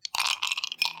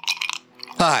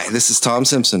Hi, this is Tom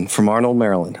Simpson from Arnold,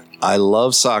 Maryland. I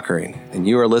love soccering, and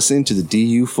you are listening to the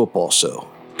DU Football Show.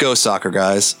 Go soccer,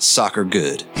 guys. Soccer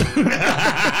good.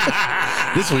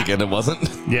 This weekend it wasn't.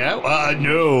 Yeah?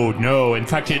 No. In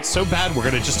fact, it's so bad we're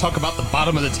going to just talk about the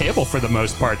bottom of the table for the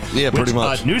most part. Yeah, pretty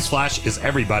much. Newsflash is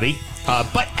everybody.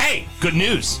 But hey, good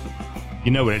news. You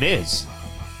know what it is.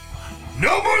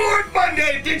 No more Lord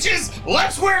Monday, bitches!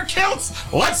 Let's wear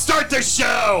kilts! Let's start the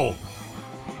show!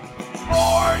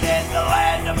 Born in the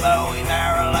land of Bowie,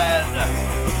 Maryland.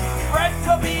 Bred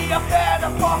to be a fan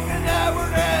of fucking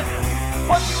Everton.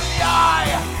 Punch you in the eye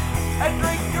and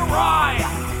drink your rye.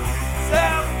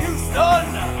 Sam Houston.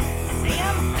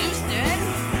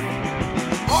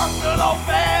 Arsenal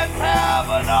fans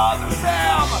have another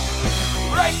Sam.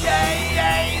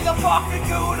 AKA the fucking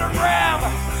Gooner Graham.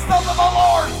 Stump of a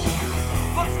lord.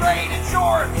 Looks great in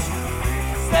shorts.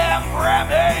 Sam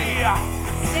Grammy.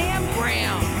 Sam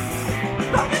Graham.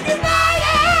 Fucking United!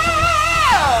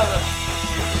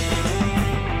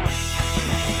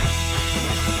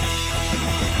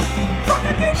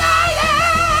 Fucking United!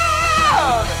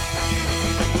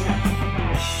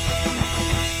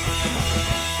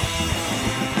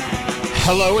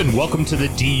 Hello and welcome to the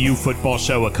DU Football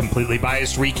Show, a completely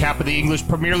biased recap of the English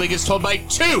Premier League as told by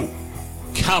two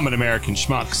common American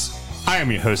schmucks. I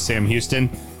am your host, Sam Houston,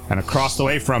 and across the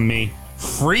way from me,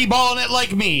 free balling it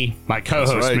like me, my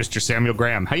co-host, right. Mr. Samuel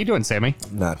Graham. How you doing, Sammy?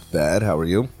 Not bad. How are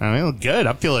you? I feel good.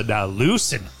 I'm feeling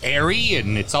loose and airy,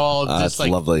 and it's all just It's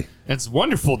like lovely. It's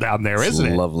wonderful down there, isn't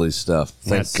it? Lovely stuff.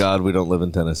 Thank Yes. God we don't live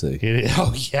in Tennessee.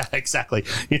 Oh, yeah, exactly.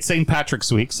 It's St.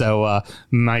 Patrick's week, so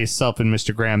myself and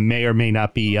Mr. Graham may or may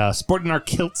not be sporting our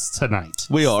kilts tonight.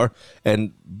 We are.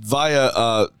 And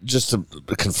via, just to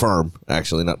confirm,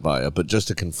 actually, not via, but just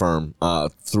to confirm,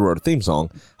 through our theme song,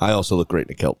 I also look great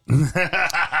in a kilt. Very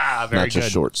not good.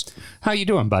 just shorts. How you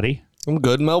doing, buddy? I'm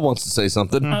good. Mel wants to say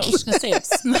something. I was going to say, it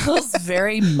smells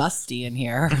very musty in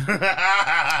here.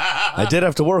 I did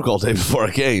have to work all day before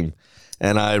I came,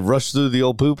 and I rushed through the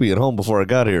old poopy at home before I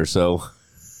got here, so...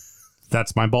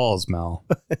 That's my balls, Mel.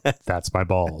 That's my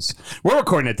balls. We're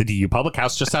recording at the DU Public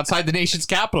House just outside the nation's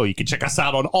capital. You can check us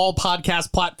out on all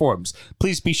podcast platforms.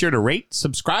 Please be sure to rate,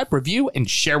 subscribe, review, and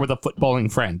share with a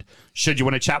footballing friend. Should you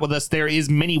want to chat with us, there is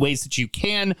many ways that you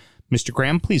can. Mr.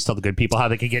 Graham, please tell the good people how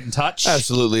they can get in touch.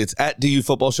 Absolutely. It's at DU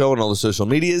Football Show on all the social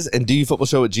medias and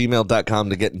dufootballshow@gmail.com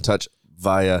to get in touch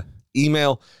via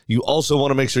email. You also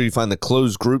want to make sure you find the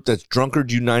closed group. That's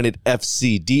Drunkard United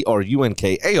FC,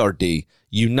 DRUNKARD,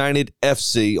 United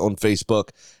FC on Facebook.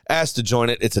 Ask to join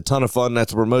it. It's a ton of fun.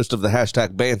 That's where most of the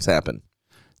hashtag bans happen.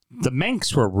 The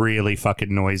Manx were really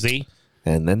fucking noisy.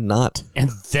 And then not. And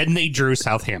then they drew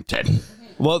Southampton.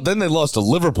 Well, then they lost to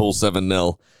Liverpool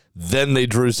 7-0. Then they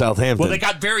drew Southampton. Well, they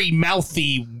got very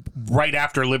mouthy right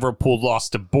after Liverpool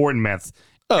lost to Bournemouth.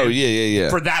 Oh, yeah.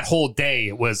 For that whole day,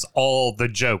 it was all the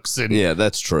jokes. And Yeah,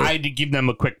 that's true. I had to give them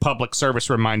a quick public service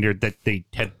reminder that they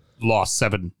had lost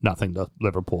 7-0 to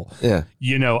Liverpool. Yeah.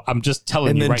 You know, I'm just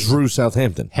telling And you then right drew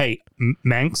Southampton. Hey,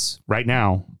 Manx, right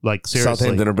now, like seriously.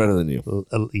 Southampton are better than you.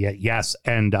 Yeah, yes.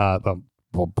 And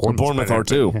Bournemouth are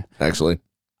too, actually.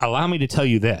 Allow me to tell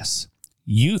you this.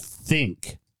 You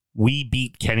think we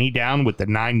beat Kenny down with the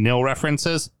 9-0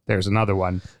 references? There's another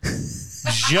one.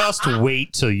 Just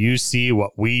wait till you see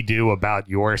what we do about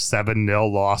your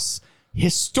 7-0 loss.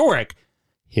 Historic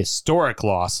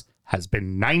loss. Has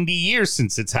been 90 years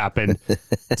since it's happened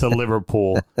to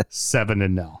Liverpool.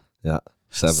 7-0. Yeah.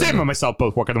 Sam and myself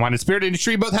both work in the wine and spirit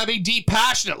industry, both have a deep,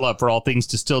 passionate love for all things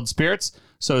distilled spirits.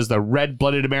 So as the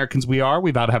red-blooded Americans we are,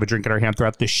 we vow to have a drink in our hand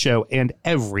throughout this show and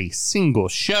every single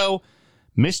show.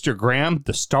 Mr. Graham,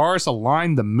 the stars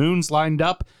aligned, the moons lined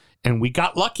up, and we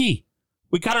got lucky.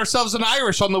 We got ourselves an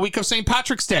Irish on the week of St.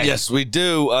 Patrick's Day. Yes, we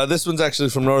do. This one's actually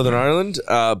from Northern Ireland,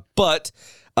 but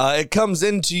it comes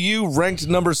into you ranked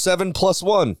number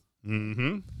 7+1.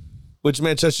 Mm-hmm. Which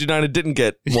Manchester United didn't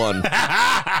get 1.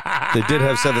 They did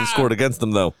have 7 scored against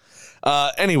them, though.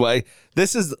 Anyway,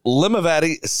 this is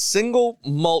Limavady single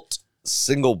malt,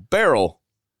 single barrel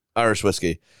Irish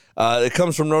whiskey. It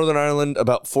comes from Northern Ireland,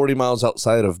 about 40 miles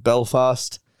outside of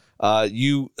Belfast.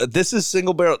 This is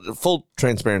single barrel, full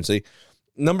transparency.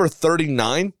 Number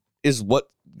 39 is what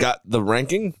got the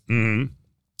ranking. Mm-hmm.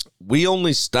 We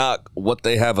only stock what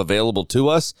they have available to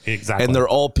us. Exactly. And they're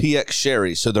all PX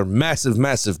sherry, so they're massive,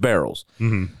 massive barrels.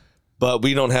 Mm-hmm. But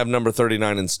we don't have number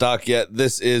 39 in stock yet.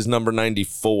 This is number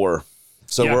 94.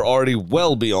 So Yeah. we're already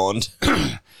well beyond.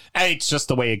 Hey, it's just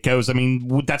the way it goes. I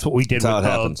mean, that's what we did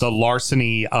with the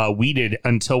larceny we did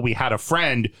until we had a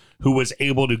friend who was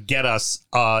able to get us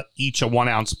each a 1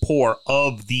 ounce pour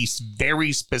of the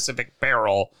very specific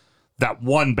barrel that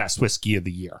one best whiskey of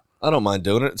the year. I don't mind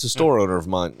doing it. It's a store owner of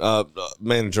mine,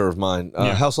 manager of mine,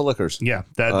 House of Liquors. Yeah,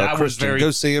 that was Christian. very.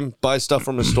 Go see him. Buy stuff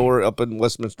from his store up in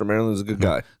Westminster, Maryland. He's a good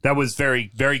guy. That was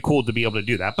very, very cool to be able to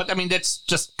do that. But I mean, that's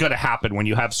just going to happen when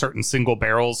you have certain single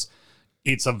barrels.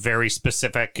 It's a very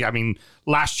specific. I mean,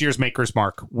 last year's Maker's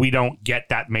Mark, we don't get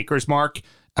that Maker's Mark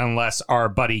unless our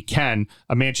buddy Ken,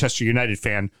 a Manchester United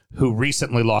fan who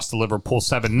recently lost to Liverpool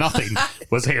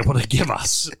 7-0, was able to give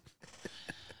us.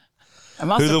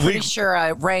 I'm also pretty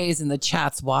sure Ray's in the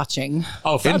chat's watching.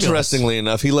 Oh, fabulous. Interestingly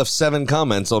enough, he left 7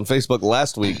 comments on Facebook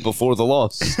last week before the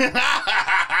loss.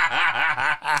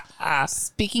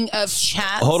 Speaking of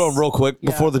chats. Hold on real quick.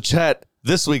 Before the chat,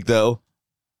 this week, though,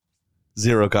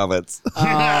 0 comments.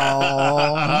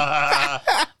 Oh.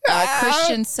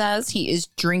 Christian says he is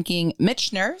drinking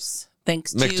Michener's.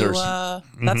 Thanks to,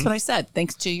 that's what I said.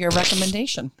 Thanks to your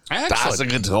recommendation. Das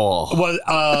Agentor. Well,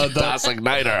 Das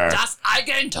Igniter. Das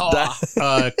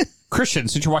Eigentor. Christian,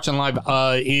 since you're watching live,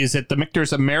 is it the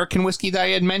Michter's American whiskey that I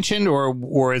had mentioned,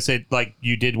 or is it like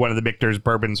you did one of the Michter's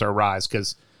bourbons or ryes?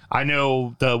 Because I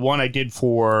know the one I did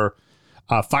for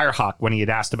Firehawk, when he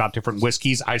had asked about different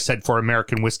whiskeys, I said for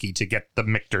American whiskey to get the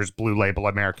Michter's Blue Label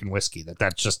American whiskey.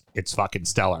 That's just, it's fucking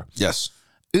stellar. Yes.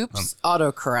 Oops,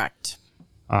 autocorrect.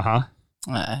 Uh-huh.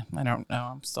 I don't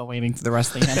know. I'm still waiting for the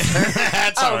rest of the answer.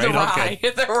 That's all right. The rye. Okay.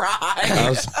 The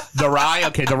rye. The rye.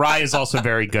 Okay, the rye is also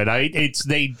very good.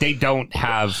 They don't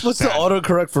have. What's the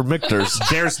autocorrect for Michter's?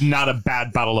 There's not a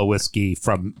bad bottle of whiskey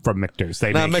from Michter's.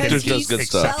 They make Michter's does good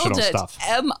stuff. exceptional stuff.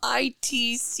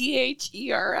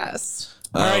 Mitchers.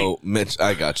 Oh, Mitch,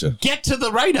 I gotcha. Get to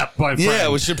the write-up, my friend. Yeah,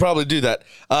 we should probably do that.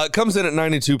 It comes in at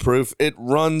 92 proof. It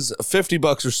runs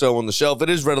 $50 or so on the shelf. It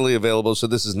is readily available, so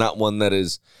this is not one that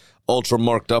is ultra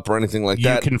marked up or anything like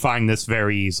that. You can find this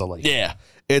very easily. Yeah.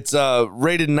 It's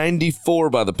rated 94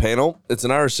 by the panel. It's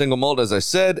an Irish single malt, as I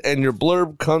said, and your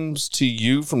blurb comes to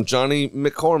you from Johnny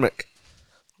McCormick.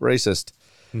 Racist.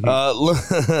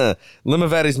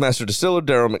 Limavadi's master distiller,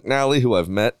 Daryl McNally, who I've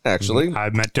met, actually. I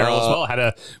met Daryl as well.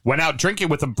 Went out drinking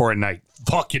with him for a night.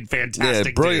 Fucking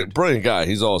fantastic, dude. Brilliant guy.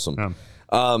 He's awesome.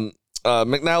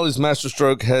 McNally's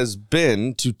masterstroke has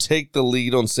been to take the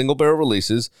lead on single barrel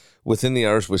releases within the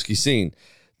Irish whiskey scene.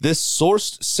 This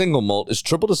sourced single malt is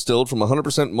triple distilled from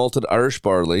 100% malted Irish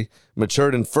barley,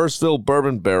 matured in first fill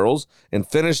bourbon barrels, and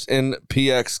finished in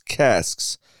PX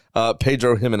casks.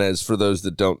 Pedro Jimenez, for those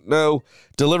that don't know,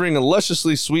 delivering a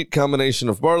lusciously sweet combination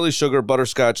of barley, sugar,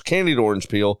 butterscotch, candied orange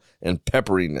peel, and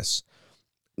pepperiness.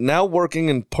 Now working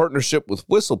in partnership with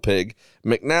Whistlepig,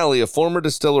 McNally, a former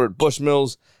distiller at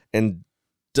Bushmills and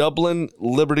Dublin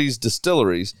Liberties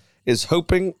Distilleries, is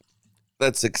hoping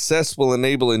that success will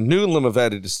enable a new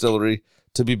Limavady distillery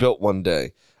to be built one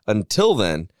day. Until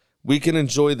then, we can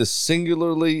enjoy the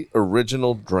singularly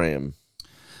original dram.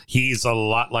 He's a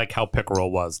lot like how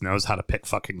Pickerel was. Knows how to pick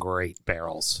fucking great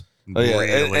barrels. Oh yeah,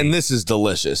 Really. and this is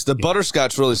delicious. The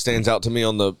butterscotch really stands out to me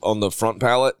on the front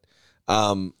palate.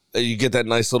 You get that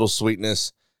nice little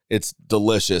sweetness. It's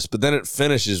delicious, but then it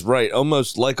finishes right,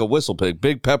 almost like a Whistlepig.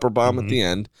 Big pepper bomb at the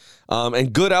end,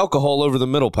 and good alcohol over the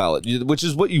middle palate, which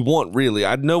is what you want, really.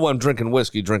 I know I'm drinking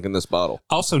whiskey drinking this bottle.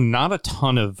 Also, not a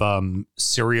ton of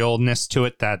cerealness to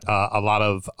it that a lot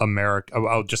of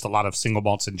just a lot of single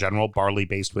malts in general,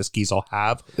 barley-based whiskeys will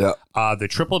have. Yeah. The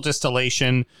triple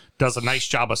distillation does a nice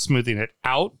job of smoothing it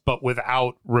out, but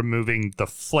without removing the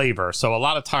flavor. So a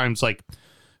lot of times, like,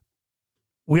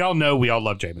 we all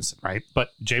love Jameson, right?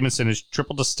 But Jameson is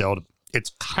triple distilled.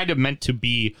 It's kind of meant to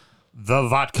be the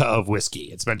vodka of whiskey.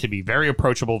 It's meant to be very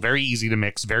approachable, very easy to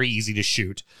mix, very easy to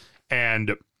shoot.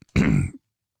 And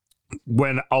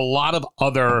when a lot of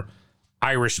other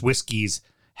Irish whiskeys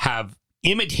have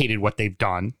imitated what they've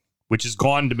done, which has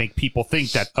gone to make people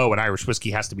think that, an Irish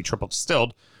whiskey has to be triple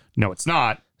distilled. No, it's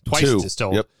not. Twice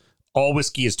distilled. Yep. All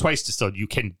whiskey is twice distilled. You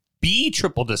can be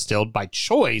triple distilled by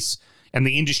choice, and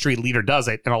the industry leader does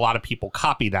it, and a lot of people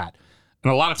copy that.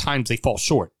 And a lot of times they fall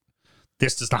short.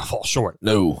 This does not fall short.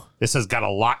 No. This has got a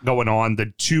lot going on.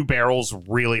 The 2 barrels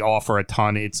really offer a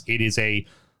ton. It is a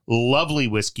lovely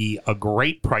whiskey, a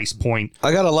great price point.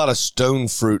 I got a lot of stone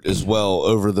fruit as well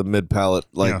over the mid palate,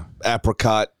 like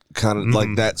apricot, kind of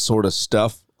like that sort of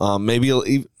stuff. Maybe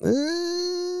even,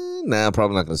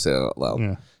 probably not going to say it out loud.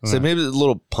 Yeah. Say maybe a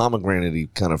little pomegranate-y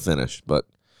kind of finish, but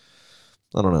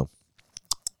I don't know.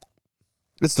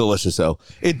 It's delicious, though.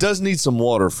 It does need some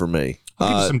water for me. I'll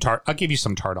give you some tart. I'll give you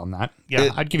some tart on that. Yeah,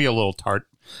 I'd give you a little tart.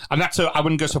 I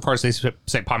wouldn't go so far as to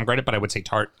say pomegranate, but I would say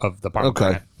tart of the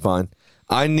pomegranate. Okay, fine.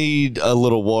 I need a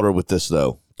little water with this,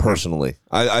 though, personally.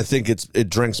 I think it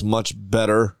drinks much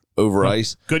better over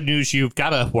ice. Good news, you've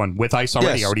got a one with ice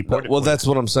already. Yes. I already poured it. Well, for you. that's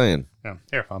what I'm saying. Yeah.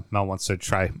 Here, Mel wants to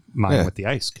try mine with the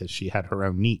ice because she had her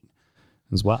own neat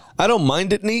as well. I don't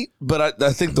mind it neat, but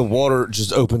I think the water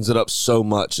just opens it up so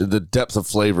much. The depth of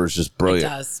flavor is just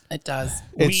brilliant. It does.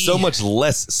 It's so much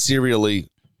less cereally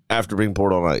after being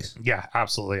poured on ice. Yeah,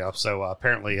 absolutely. So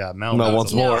apparently, Mel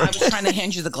wants No, more. I was trying to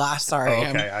hand you the glass. Sorry.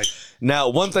 Okay. Now,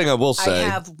 one thing I will I say,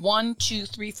 have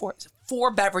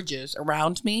 4 beverages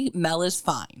around me. Mel is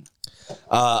fine.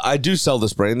 I do sell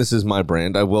this brand. This is my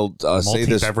brand. I will say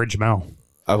this. Multi-beverage Mel.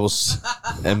 I will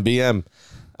MBM.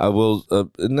 I will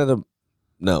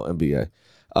no MBA.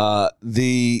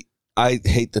 I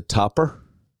hate the topper.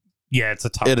 Yeah, it's a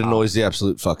top. It annoys the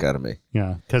absolute fuck out of me.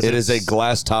 Yeah, because It is a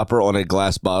glass topper on a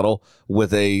glass bottle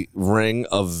with a ring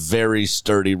of very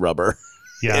sturdy rubber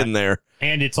in there.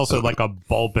 And it's also like a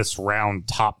bulbous round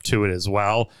top to it as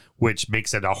well, which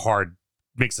makes it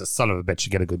makes a son of a bitch to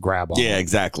get a good grab on. Yeah,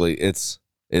 exactly. It's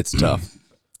tough.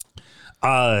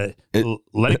 Let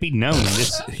it be known.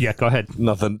 Yeah, go ahead.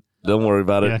 Nothing. Don't worry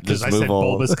about it. Yeah, because Just I move said on.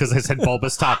 bulbous because I said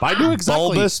bulbous top. I knew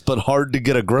exactly. Bulbous, but hard to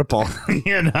get a grip on.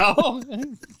 You know,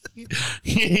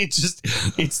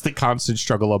 it's the constant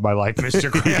struggle of my life, Mr.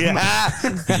 Graham.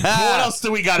 What else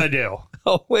do we got to do?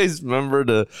 Always remember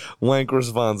to wank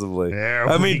responsibly.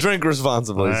 Drink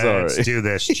responsibly. Let's Sorry. do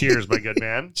this. Cheers, my good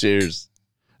man. Cheers.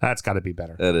 That's got to be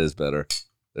better. That is better.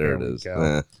 There it we is.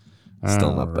 go.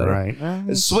 Still not better.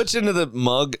 Right. Switch into the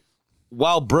mug,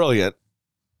 while brilliant,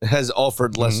 has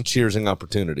offered less cheersing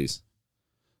opportunities.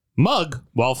 Mug,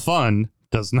 while fun,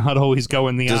 does not always go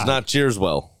in the eye. Does not cheers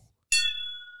well.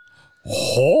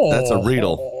 Oh. That's a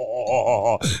Riedel.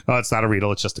 Oh, it's not a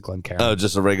Riedel. It's just a Glencairn. Oh,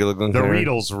 just a regular The Glencairn.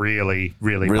 Riedel's really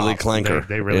Really pop. clanker.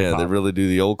 They really pop. they really do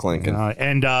the old clanking.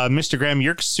 And Mr. Graham,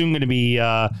 you're soon going to be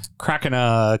cracking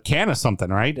a can of something,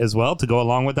 right, as well, to go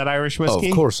along with that Irish whiskey?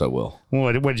 Of course I will.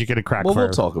 What'd you get a crack Well, for?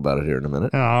 we'll talk about it here in a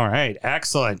minute. All right.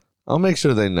 Excellent. I'll make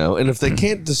sure they know. And if they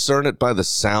can't discern it by the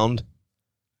sound,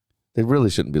 they really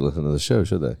shouldn't be listening to the show,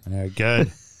 should they? Very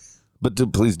good. But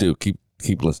please do.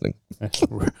 Keep listening.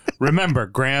 Remember,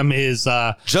 Graham is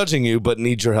Judging you, but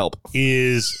need your help.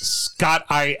 Scott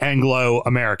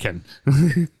Anglo-American.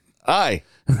 Aye.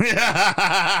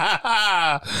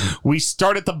 We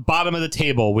start at the bottom of the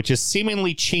table, which is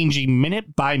seemingly changing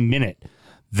minute by minute.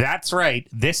 That's right.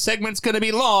 This segment's going to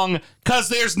be long because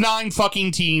there's 9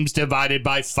 fucking teams divided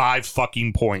by 5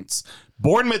 fucking points.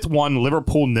 Bournemouth 1,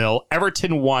 Liverpool 0,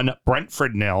 Everton 1,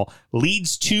 Brentford 0,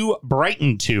 Leeds 2,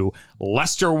 Brighton 2,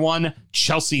 Leicester 1,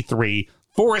 Chelsea 3,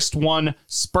 Forest 1,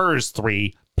 Spurs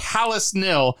 3, Palace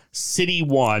 0, City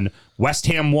 1, West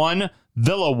Ham 1,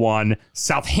 Villa 1,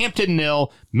 Southampton 0,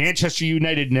 Manchester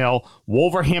United 0,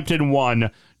 Wolverhampton 1,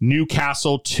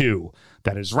 Newcastle 2.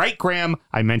 That is right, Graham.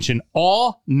 I mentioned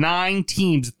all 9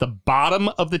 teams at the bottom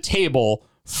of the table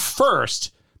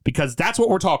first because that's what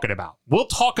we're talking about. We'll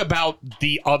talk about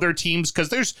the other teams because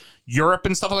there's Europe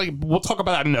and stuff like that. We'll talk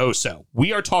about that in OSO.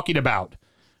 We are talking about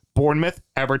Bournemouth,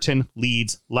 Everton,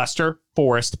 Leeds, Leicester,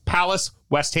 Forest, Palace,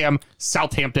 West Ham,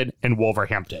 Southampton, and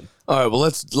Wolverhampton. All right, well,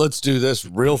 let's do this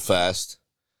real fast.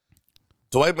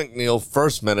 Dwight McNeil,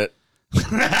 first minute.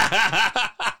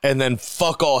 And then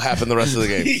fuck all happened the rest of the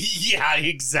game. Yeah,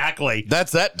 exactly.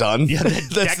 That's that done. Yeah,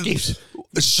 that game's...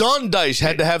 Sean Dyche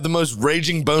had to have the most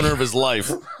raging boner of his life.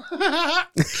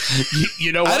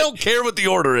 You know what? I don't care what the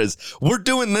order is. We're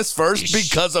doing this first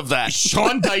because of that.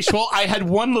 Sean Dyche, well, I had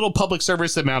one little public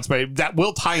service announcement that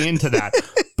will tie into that.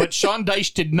 But Sean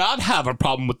Dyche did not have a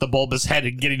problem with the bulbous head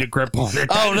and getting a grip on it.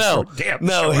 Oh, no.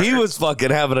 No, he was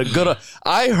fucking having a good...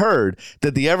 I heard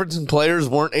that the Everton players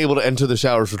weren't able to enter the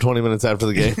showers for 20 minutes after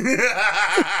the game.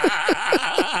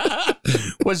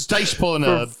 Was Dyche pulling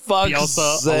a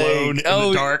Bielsa alone in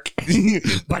the dark,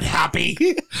 but happy?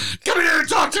 Come in here and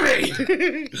talk to me.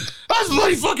 That was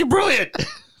bloody fucking brilliant.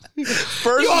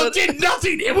 You all did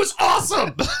nothing. It was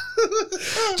awesome.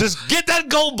 Just get that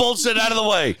goal bullshit out of the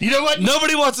way. You know what?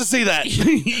 Nobody wants to see that.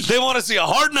 They want to see a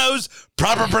hard-nosed,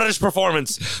 proper British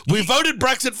performance. We voted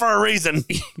Brexit for a reason.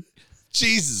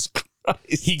 Jesus Christ.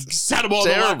 He sat them all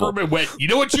in the locker room and went, you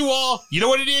know what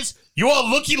it is? You all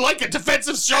looking like a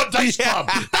defensive Sean Dyche club.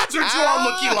 That's what you all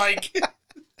looking like.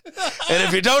 And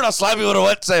if you don't, I'll slap you with a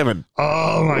wet salmon.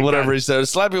 Oh, my God. Whatever he said.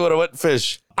 Slap you with a wet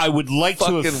fish. I would like to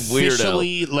Fucking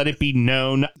officially let it be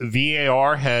known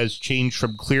VAR has changed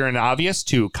from clear and obvious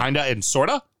to kinda and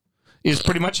sorta is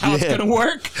pretty much how it's going to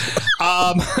work.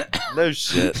 No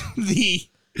shit.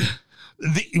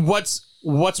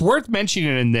 What's worth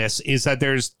mentioning in this is that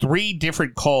there's 3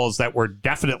 different calls that were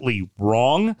definitely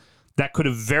wrong that could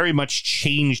have very much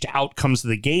changed outcomes of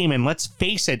the game. And let's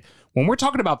face it, when we're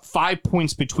talking about 5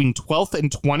 points between 12th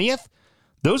and 20th,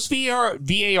 those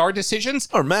VAR decisions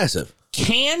Are massive.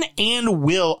 can and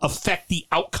will affect the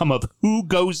outcome of who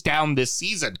goes down this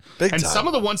season. Big and time. some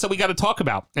of the ones that we got to talk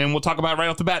about, and we'll talk about right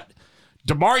off the bat.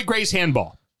 Damari Gray's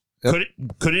handball. Yep.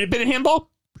 Could it have been a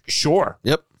handball? Sure.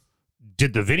 Yep.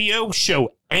 Did the video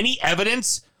show any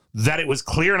evidence that it was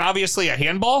clear and obviously a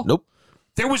handball? Nope.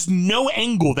 There was no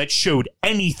angle that showed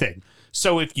anything.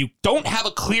 So if you don't have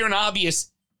a clear and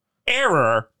obvious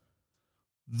error,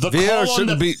 the VAR call on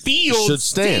the shouldn't field should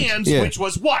stand. stands, Yeah. which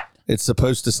was what? It's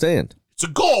supposed to stand. It's a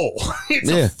goal. It's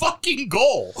Yeah. a fucking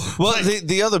goal. Well,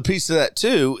 the other piece of that,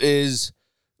 too, is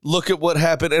look at what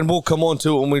happened, and we'll come on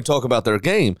to it when we talk about their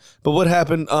game, but what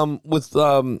happened with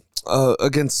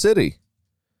against City.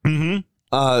 Mm-hmm.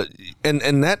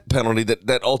 And that penalty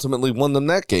that ultimately won them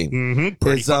that game. Mm-hmm.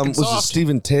 Pretty fucking was it soft.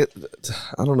 Stephen Taylor?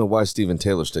 I don't know why Stephen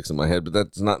Taylor sticks in my head, but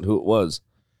that's not who it was.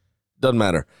 Doesn't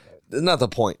matter. Not the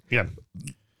point. Yeah.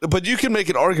 But you can make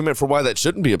an argument for why that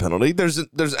shouldn't be a penalty. There's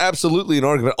absolutely an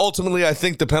argument. Ultimately, I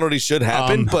think the penalty should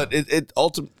happen, but it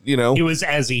ultimately, It was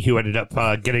Ezzy who ended up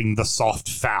getting the soft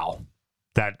foul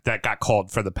that got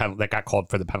called for the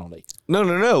penalty. No.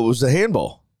 It was the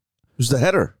handball. It was the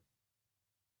header.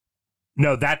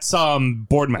 No, that's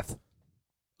Bournemouth.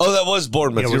 Oh, that was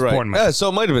Bournemouth. Yeah, it was You're right. Bournemouth. Yeah, so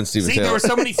it might have been Stephen See, Taylor. there were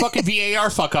so many fucking VAR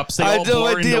fuck ups. They I all have no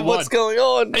blur idea into what's one. going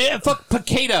on. Yeah, fuck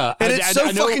Picada. And it's so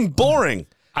know, fucking boring.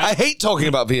 I hate talking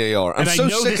about VAR. I'm and so I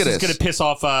know sick this of is this. going to piss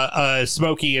off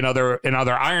Smokey and other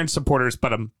Iron supporters,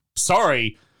 but I'm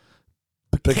sorry.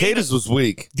 Picada's was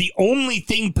weak. The only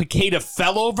thing Picada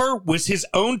fell over was his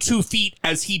own 2 feet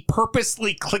as he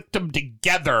purposely clicked them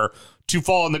together to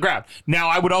fall on the ground. Now,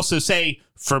 I would also say,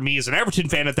 for me as an Everton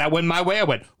fan, if that went my way, I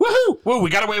went, woohoo! Whoa, we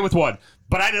got away with one.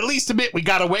 But I'd at least admit we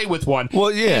got away with one.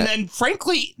 Well, yeah. And then,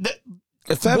 frankly,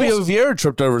 Fabio Vieira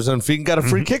tripped over his own feet and got a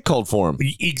free kick called for him.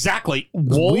 exactly.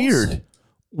 Weird.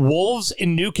 Wolves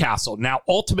and Newcastle. Now,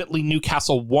 ultimately,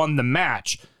 Newcastle won the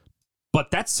match,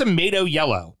 but that Semedo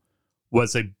yellow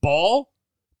was a ball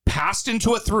passed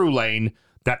into a through lane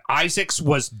that Isaacs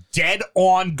was dead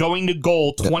on going to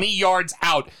goal 20 yards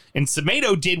out. And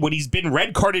Semedo did what he's been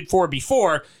red carded for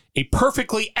before, a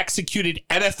perfectly executed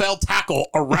NFL tackle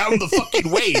around the fucking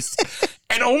waist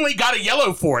and only got a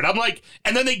yellow for it. I'm like,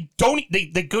 and then they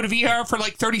go to VAR for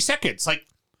like 30 seconds. Like,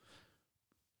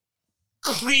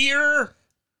 clear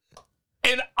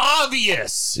and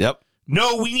obvious. Yep.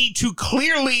 No, we need to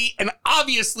clearly and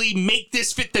obviously make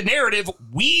this fit the narrative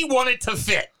we want it to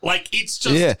fit. Like, it's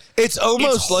just it's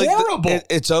almost it's like horrible.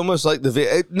 it's almost like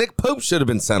Nick Pope should have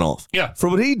been sent off. Yeah. For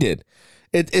what he did.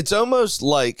 It's almost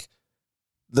like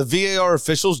the VAR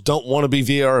officials don't want to be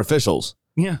VAR officials.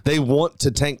 Yeah. They want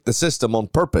to tank the system on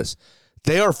purpose.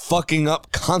 They are fucking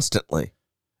up constantly.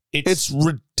 It's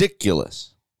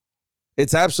ridiculous.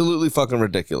 It's absolutely fucking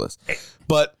ridiculous.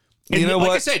 But you know like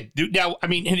what? I said, dude, now, I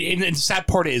mean, and the sad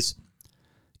part is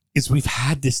we've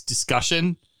had this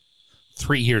discussion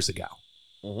 3 years ago.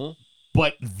 Mm-hmm.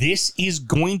 But this is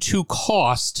going to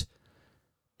cost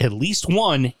at least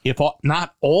one, if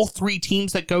not all 3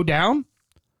 teams that go down,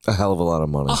 A hell of a lot of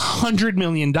money. $100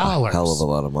 million. A hell of a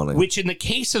lot of money. Which in the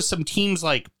case of some teams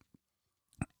like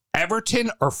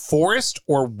Everton or Forest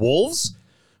or Wolves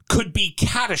could be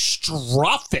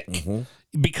catastrophic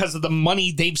because of the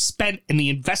money they've spent and the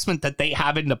investment that they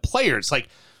have into players. Like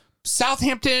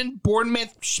Southampton,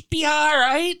 Bournemouth should be all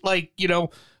right. Like,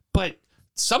 but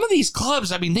some of these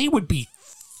clubs, I mean, they would be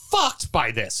fucked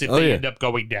by this if they end up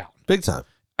going down. Big time.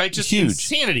 It's just Huge.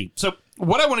 insanity. So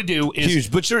what I want to do is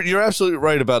Huge. But you're absolutely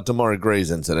right about Damari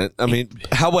Gray's incident. I mean,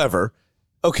 however,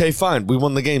 okay, fine. We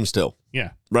won the game still.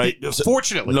 yeah, Right?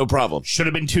 Fortunately, No problem. should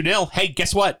have been 2-0. Hey,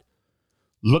 guess what?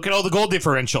 Look at all the goal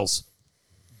differentials.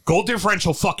 Goal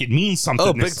differential fucking means something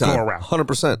Oh, big this go time. around.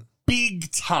 100%.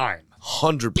 Big time.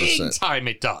 100%. Big time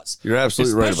it does. You're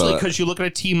absolutely right Especially about that. because you look at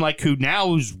a team like who now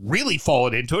who's really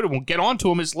fallen into it, and we'll get on to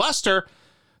them, is Leicester.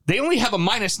 They only have a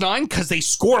 -9 because they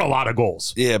scored a lot of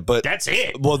goals. Yeah, but That's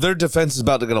it. well, their defense is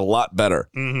about to get a lot better.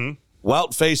 Mm-hmm.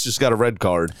 Wout Face just got a red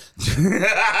card.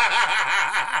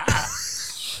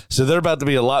 So they're about to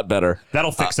be a lot better.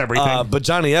 That'll fix everything. But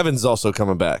Johnny Evans is also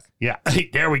coming back, yeah.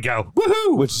 There we go.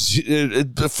 Woohoo.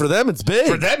 which for them it's big.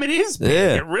 For them, it is big.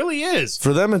 Yeah. It really is.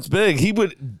 For them it's big. He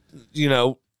would,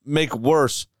 make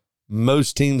worse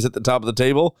most teams at the top of the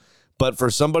table, but for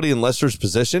somebody in Leicester's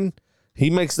position, he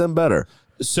makes them better.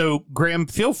 So, Graham,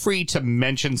 feel free to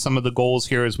mention some of the goals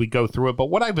here as we go through it. But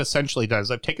what I've essentially done is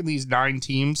I've taken these 9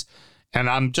 teams, and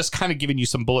I'm just kind of giving you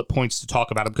some bullet points to talk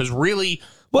about them. Because really,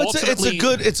 Well,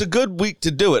 it's a good week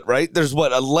to do it, right? There's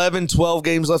 11, 12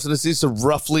 games left in the season, so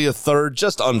roughly a third,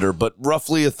 just under, but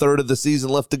roughly a third of the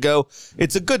season left to go.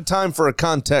 It's a good time for a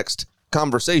context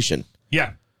conversation.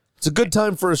 Yeah. It's a good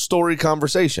time for a story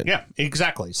conversation. Yeah,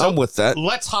 exactly. So I'm with that.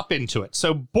 Let's hop into it.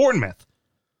 So Bournemouth,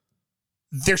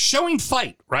 they're showing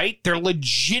fight, right? They're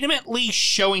legitimately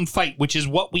showing fight, which is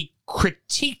what we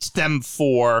critiqued them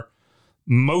for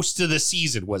most of the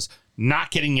season, was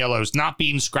not getting yellows, not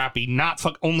being scrappy,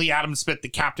 only Adam Smith, the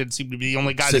captain, seemed to be the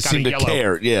only guy that got a yellow.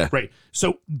 Care, yeah. Right.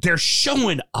 So they're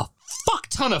showing a fuck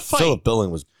ton of fight. Philip Billing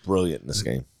was brilliant in this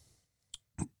game.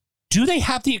 Do they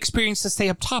have the experience to stay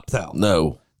up top, though?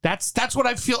 No. That's what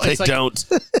I feel. They It's like don't.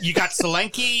 you got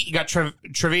Solanke, you got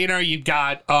Trevino, you've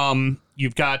got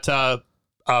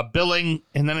Billing,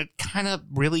 and then it kind of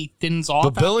really thins off.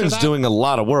 But Billing's doing a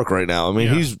lot of work right now. I mean,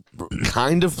 Yeah. he's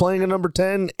kind of playing a number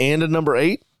 10 and a number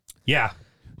 8. Yeah.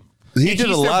 He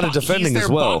did a lot of defending as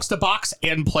well. Box to box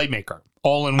and playmaker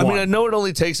all in I one. mean, I know it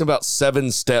only takes about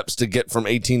 7 steps to get from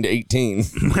 18 to 18,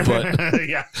 but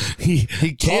yeah. he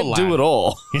can't do it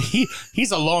all. He's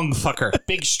a long fucker.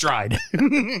 Big stride.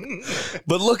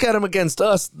 But look at him against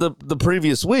us the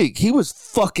previous week. He was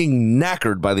fucking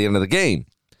knackered by the end of the game.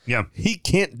 Yeah. He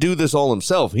can't do this all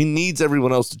himself. He needs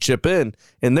everyone else to chip in,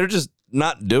 and they're just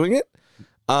not doing it.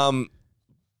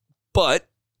 But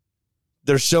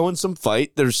they're showing some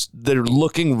fight. They're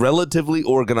looking relatively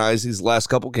organized these last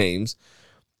couple games.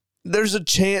 There's a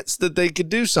chance that they could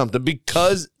do something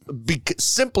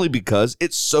simply because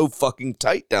it's so fucking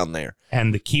tight down there.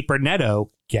 And the keeper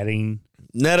Neto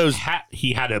Neto's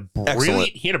he had a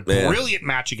excellent. brilliant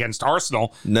match against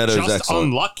Arsenal. Neto's just excellent.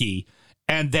 Unlucky.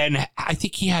 And then I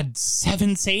think he had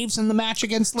 7 saves in the match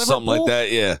against Liverpool. Something like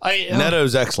that, yeah.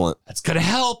 Neto's excellent. That's going to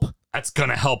help. That's going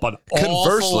to help an awful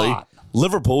Conversely, lot.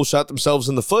 Liverpool shot themselves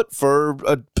in the foot for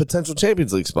a potential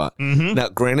Champions League spot. Mm-hmm. Now,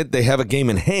 granted, they have a game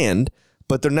in hand,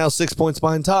 but they're now 6 points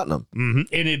behind Tottenham. Mm-hmm.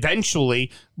 And eventually,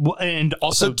 and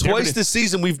also So twice this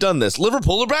season we've done this.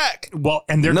 Liverpool are back. Well,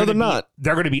 and they're not.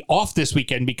 They're going to be off this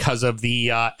weekend because of the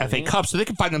FA Cup, so they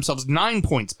can find themselves 9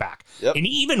 points back. Yep. And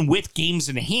even with games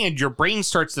in hand, your brain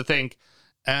starts to think,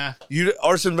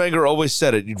 Arsene Wenger always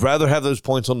said it. You'd rather have those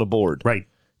points on the board. right.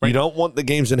 You don't want the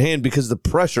games in hand because the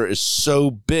pressure is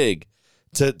so big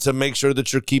to make sure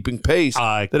that you're keeping pace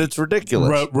that it's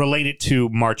ridiculous. Related to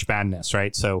March Madness,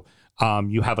 right? So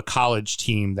you have a college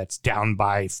team that's down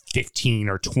by 15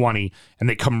 or 20, and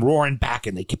they come roaring back,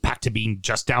 and they get back to being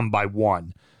just down by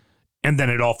 1. And then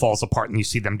it all falls apart, and you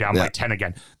see them down by 10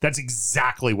 again. That's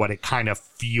exactly what it kind of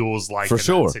feels like For in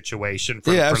sure. that situation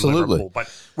for absolutely. Liverpool. But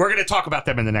we're going to talk about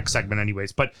them in the next segment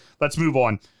anyways. But let's move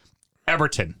on.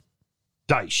 Everton.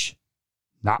 Dyche.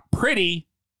 Not pretty,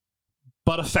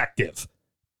 but effective.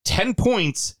 10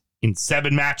 points in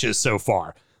 7 matches so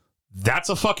far. That's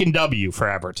a fucking W for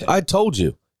Everton. I told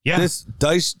you. Yeah. The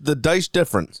Dyche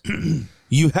difference.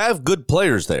 You have good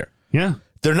players there. Yeah.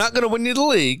 They're not going to win you the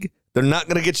league. They're not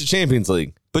going to get you Champions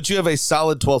League. But you have a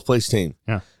solid 12th place team.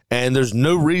 Yeah. And there's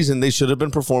no reason they should have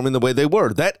been performing the way they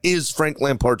were. That is Frank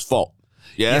Lampard's fault.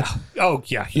 Yeah. Oh,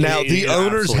 yeah. Now, the It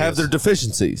owners absolutely have is. their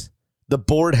deficiencies. The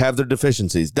board have their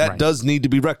deficiencies. That Right. does need to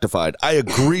be rectified. I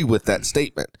agree with that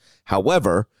statement.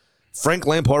 However, Frank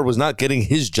Lampard was not getting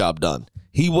his job done.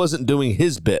 He wasn't doing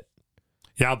his bit.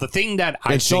 Now, the thing that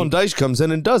I And Sean Dyche comes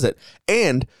in and does it.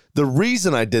 And the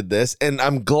reason I did this, and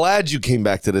I'm glad you came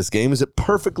back to this game, is it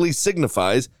perfectly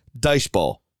signifies Dyche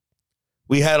ball.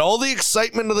 We had all the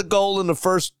excitement of the goal in the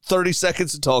first 30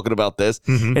 seconds of talking about this,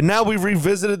 and now we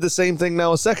revisited the same thing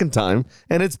now a second time,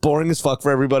 and it's boring as fuck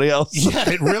for everybody else. Yeah,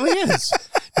 it really is.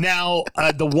 Now,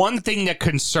 the one thing that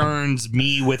concerns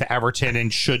me with Everton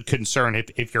and should concern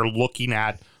if you're looking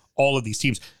at all of these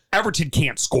teams, Everton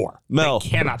can't score. No. They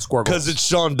cannot score goals. Because it's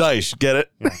Sean Dyche. Get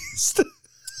it?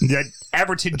 That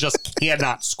Everton just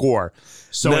cannot score.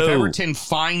 So No. if Everton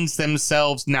finds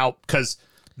themselves now, because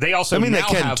they also They now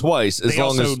can have, twice as they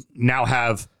long also as now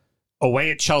have away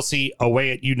at Chelsea,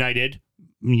 away at United.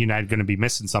 United going to be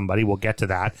missing somebody. We'll get to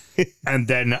that. And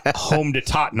then home to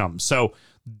Tottenham. So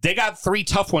they got 3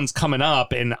 tough ones coming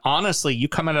up. And honestly, you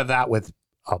come out of that with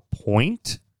a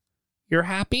point, you're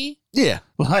happy? yeah.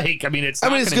 Like, I mean, it's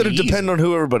going to depend on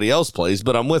who everybody else plays,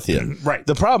 but I'm with you. Right.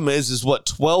 The problem is what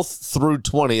 12th through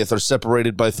 20th are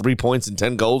separated by 3 points and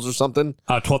 10 goals or something.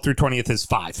 12th through 20th is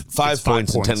 5. Five It's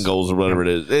points and 10 goals or whatever it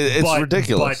is. It's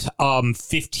ridiculous. But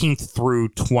 15th through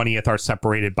 20th are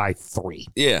separated by 3.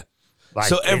 Yeah. Like,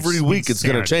 So every it's week it's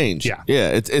going to insanity. change. Yeah. Yeah.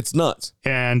 It's nuts.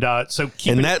 And so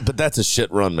keep it, But that's a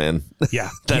shit run, man. yeah.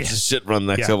 That's yeah. a shit run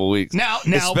next Yeah. couple of weeks. Now,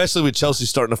 especially with Chelsea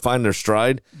starting to find their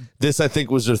stride. This, I think,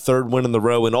 was their 3rd win in the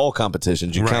row in all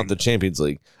competitions. You Right. count the Champions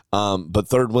League. But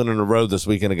 3rd win in a row this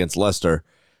weekend against Leicester.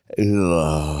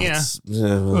 Yeah.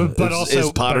 But also-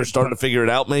 is Potter but- starting to figure it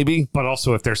out, maybe? But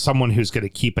also, if there's someone who's going to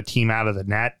keep a team out of the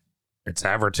net, It's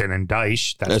Everton and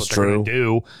Dyche. That's what they're true. going to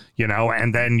do,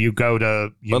 and then you go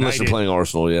to United. Unless you're playing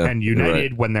Arsenal, yeah. And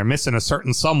United, when they're missing a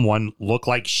certain someone, look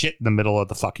like shit in the middle of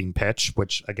the fucking pitch,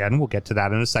 which, again, we'll get to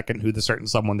that in a second, who the certain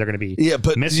someone they're going to be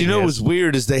missing what's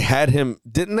weird is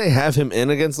didn't they have him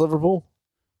in against Liverpool?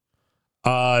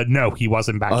 No, he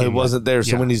wasn't back in. He wasn't there,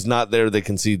 so yeah. when he's not there, they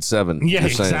concede 7. Yeah,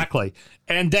 exactly.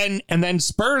 And then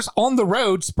Spurs on the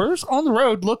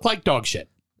road look like dog shit.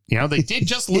 They did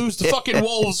just lose to fucking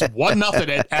Wolves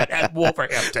 1-0 at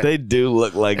Wolverhampton. They do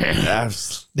look like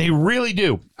They really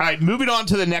do. All right, moving on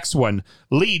to the next one.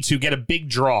 Leeds, who get a big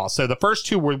draw. So the first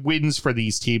 2 were wins for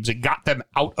these teams. It got them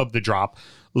out of the drop.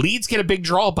 Leeds get a big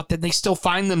draw, but then they still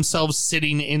find themselves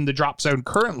sitting in the drop zone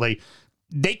currently.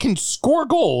 They can score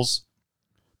goals,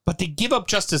 but they give up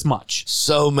just as much.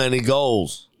 So many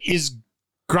goals. Is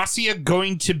Gracia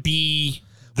going to be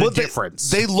the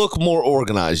difference? They look more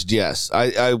organized, yes.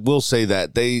 I will say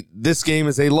that. This game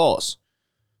is a loss.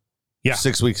 Yeah.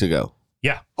 6 weeks ago.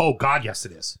 Yeah. Oh, God, yes,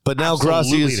 it is. But now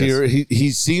Gracia is here.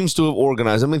 He seems to have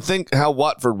organized. I mean, think how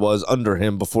Watford was under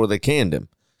him before they canned him.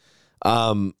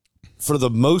 For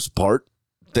the most part,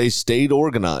 they stayed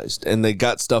organized and they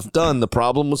got stuff done. The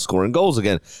problem was scoring goals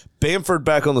again. Bamford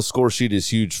back on the score sheet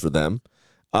is huge for them.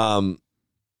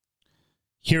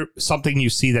 Here, something you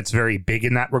see that's very big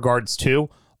in that regards too.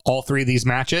 All 3 of these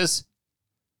matches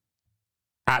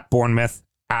at Bournemouth,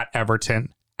 at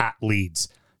Everton, at Leeds.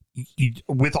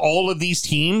 With all of these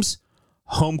teams,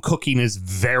 home cooking is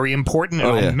very important.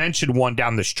 And I'll mention one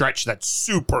down the stretch that's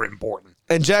super important.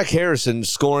 And Jack Harrison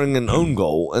scoring an own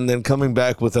goal and then coming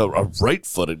back with a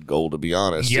right-footed goal, to be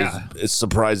honest, is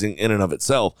surprising in and of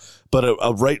itself. But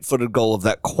a right-footed goal of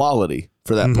that quality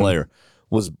for that player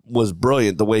was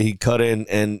brilliant, the way he cut in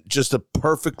and just a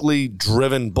perfectly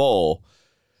driven ball.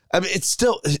 I mean,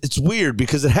 it's weird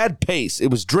because it had pace. It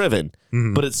was driven,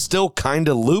 but it's still kind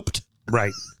of looped.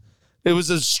 Right. It was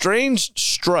a strange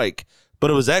strike, but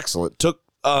it was excellent. Took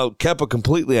Kepa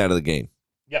completely out of the game.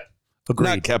 Yep. Agreed.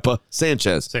 Not Kepa,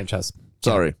 Sanchez.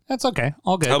 Sorry. Yeah. That's okay.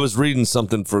 All good. I was reading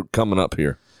something for coming up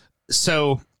here.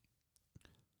 So,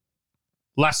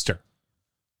 Leicester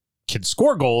can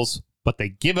score goals, but they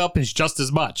give up is just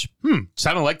as much.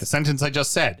 Sounded like the sentence I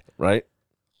just said. Right.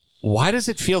 Why does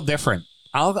it feel different?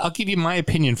 I'll give you my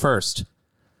opinion first.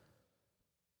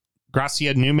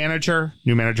 Gracia, new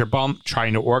manager bump,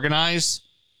 trying to organize.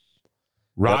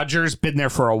 Rodgers been there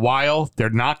for a while. They're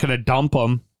not going to dump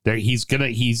him. He's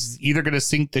either going to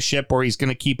sink the ship or he's going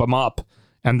to keep him up,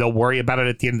 and they'll worry about it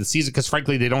at the end of the season because,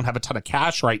 frankly, they don't have a ton of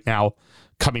cash right now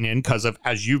coming in because of,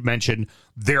 as you've mentioned,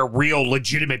 their real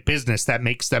legitimate business that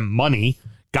makes them money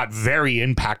got very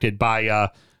impacted by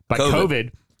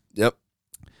COVID. Yep.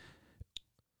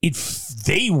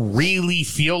 They really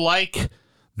feel like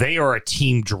they are a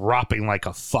team dropping like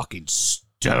a fucking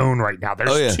stone right now.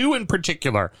 There's 2 in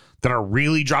particular that are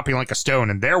really dropping like a stone,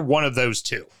 and they're one of those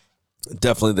 2.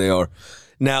 Definitely they are.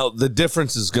 Now, the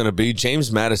difference is going to be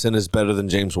James Maddison is better than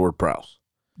James Ward-Prowse.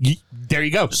 There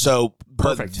you go. So,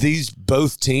 perfect. These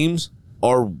both teams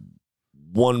are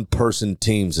one-person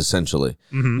teams, essentially.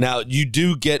 Now, you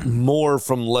do get more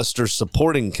from Leicester's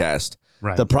supporting cast.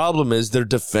 Right. The problem is their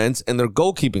defense and their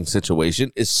goalkeeping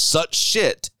situation is such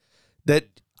shit that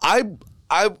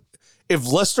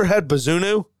if Leicester had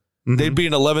Bazunu, they'd be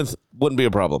in 11th, wouldn't be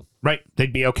a problem. Right.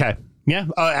 They'd be okay. Yeah,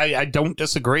 I don't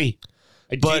disagree.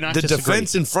 But the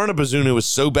defense in front of Bazunu is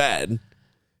so bad,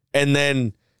 and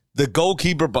then the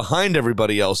goalkeeper behind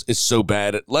everybody else is so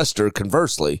bad at Leicester,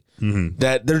 conversely,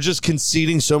 that they're just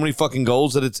conceding so many fucking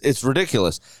goals that it's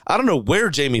ridiculous. I don't know where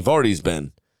Jamie Vardy's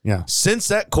been. Yeah. Since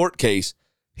that court case,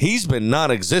 he's been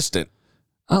non-existent.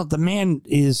 Oh, the man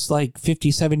is like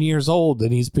 57 years old,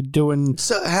 and he's been doing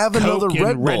have another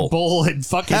Red Bull and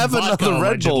fucking have vodka another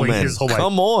Red Bull, man.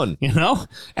 Come on,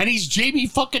 And he's Jamie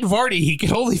fucking Vardy. He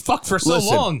can only fuck for so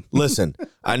long. Listen,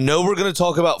 I know we're going to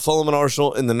talk about Fulham and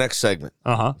Arsenal in the next segment.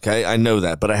 Okay, I know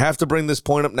that, but I have to bring this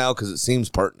point up now because it seems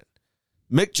pertinent.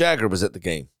 Mick Jagger was at the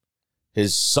game.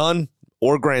 His son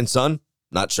or grandson,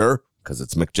 not sure because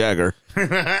it's Mick Jagger,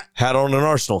 had on an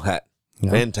Arsenal hat. Yeah.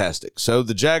 Fantastic. So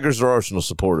the Jaggers are Arsenal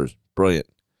supporters. Brilliant.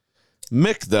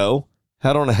 Mick, though,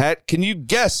 had on a hat. Can you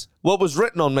guess what was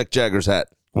written on Mick Jagger's hat?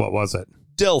 What was it?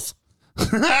 DILF.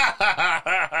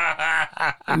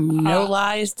 No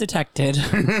lies detected.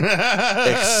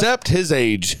 Except his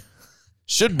age.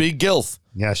 Should be GILF.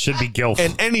 Yeah, should be GILF.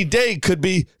 And any day could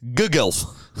be GILF.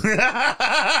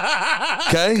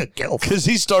 Okay? Because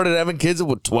he started having kids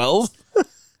at 12?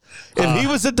 If he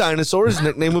was a dinosaur, his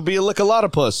nickname would be a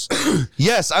Lickalotopus.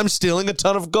 Yes, I'm stealing a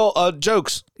ton of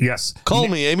jokes. Yes. Call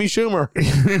me Amy Schumer.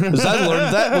 Because I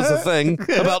learned that was a thing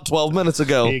about 12 minutes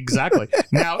ago. Exactly.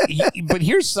 Now, but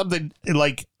here's something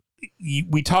like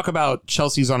we talk about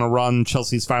Chelsea's on a run.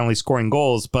 Chelsea's finally scoring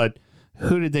goals, but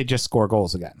who did they just score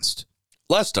goals against?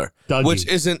 Leicester, Dougie. which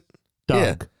isn't Doug.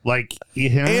 Yeah. Like,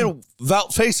 And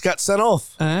Wout Face got sent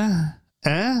off.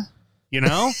 you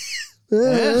know?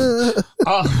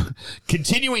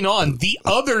 Continuing on, the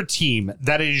other team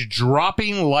that is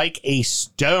dropping like a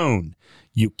stone.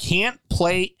 You can't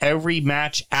play every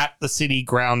match at the City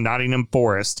Ground, Nottingham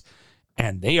Forest,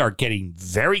 and they are getting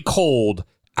very cold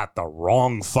at the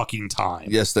wrong fucking time.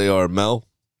 Yes, they are, Mel.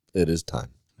 It is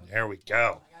time. There we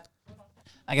go.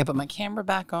 I gotta put my camera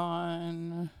back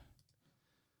on.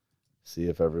 See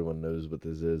if everyone knows what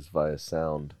this is via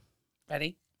sound.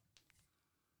 Ready?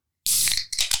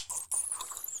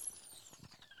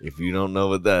 If you don't know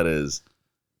what that is,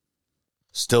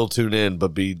 still tune in,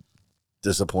 but be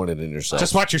disappointed in yourself.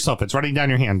 Just watch yourself. It's running down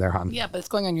your hand there, hon. Yeah, but it's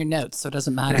going on your notes, so it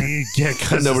doesn't matter. Yeah,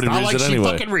 because Nobody it's not reads like it she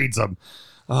anyway. fucking reads them.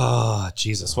 Oh,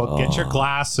 Jesus. Well, get your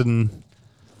glass and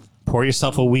pour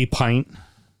yourself a wee pint.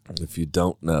 If you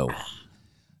don't know,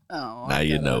 Oh, now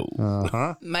you know.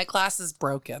 Uh-huh. my glass is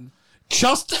broken.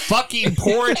 Just fucking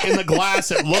pour it in the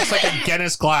glass. It looks like a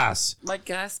Guinness glass. My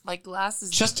glass is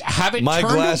Just have it My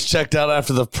turned glass checked out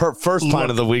after the first pint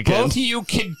of the weekend. Both of you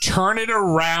can turn it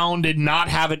around and not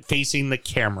have it facing the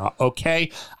camera,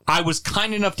 okay? I was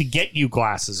kind enough to get you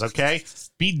glasses, okay?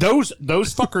 Those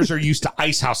fuckers are used to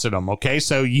ice housing them, okay?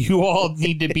 So you all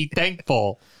need to be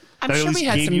thankful. I'm They at sure we least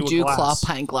had gave some you a Dew Claw glass.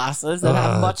 pint glasses that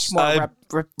have much more I-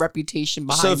 reputation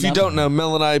behind So if you them. don't know,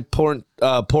 Mel and I poured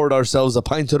ourselves a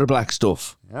pint of the black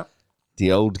stuff. Yep.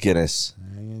 The old Guinness.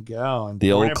 There you go. And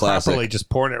The pouring old it classic. properly, just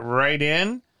pouring it right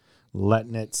in,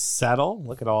 letting it settle.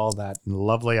 Look at all that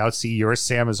lovely. I see yours,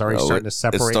 Sam, is already starting to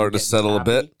separate. It's starting and to get settle a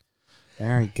happy. bit.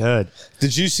 Very good.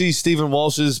 Did you see Stephen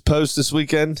Walsh's post this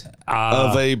weekend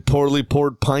of a poorly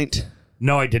poured pint?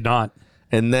 No, I did not.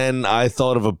 And then I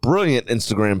thought of a brilliant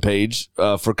Instagram page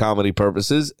for comedy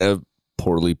purposes.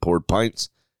 Poorly poured pints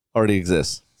already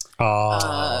exists.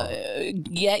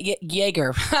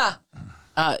 Jaeger.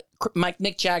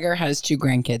 Nick Jagger has 2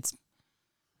 grandkids.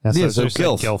 That's Yeah, what so I said,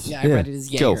 Gilf. Gilf. Yeah, I read it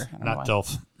as Jaeger. Gilf. I don't know Not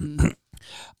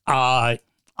why. Dilf.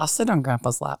 I'll sit on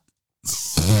Grandpa's lap.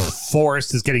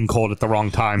 Forest is getting cold at the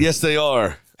wrong time. Yes, they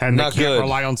are. And Not they can't good.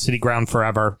 rely on City Ground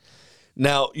forever.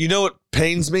 Now, you know what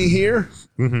pains me here?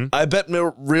 I bet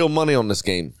real money on this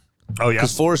game. Oh, yeah.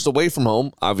 Because Forest away from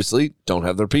home, obviously, don't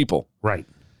have their people. Right.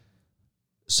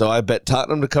 So I bet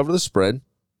Tottenham to cover the spread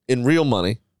in real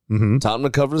money. Mm-hmm.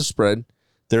 Tottenham to cover the spread.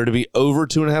 There to be over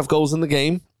 2.5 goals in the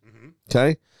game.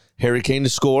 Okay. Harry Kane to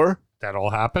score. That all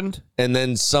happened. And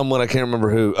then someone, I can't remember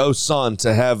who. Oh, Son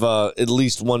to have at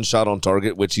least one shot on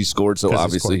target, which he scored. So 'Cause he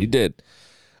obviously scored. he did.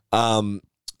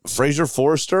 Fraser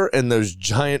Forrester and those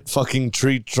giant fucking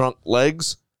tree trunk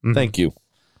legs. Mhm. Thank you.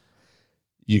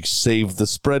 You saved the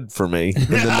spread for me in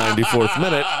the 94th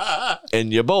minute.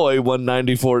 And your boy won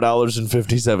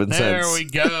 $94.57. There we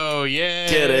go. Yay.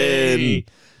 Get in.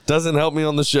 Doesn't help me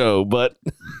on the show, but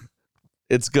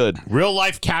it's good. Real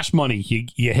life cash money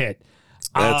you hit.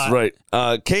 That's right.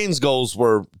 Kane's goals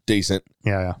were decent.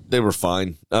 Yeah. They were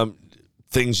fine.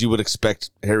 Things you would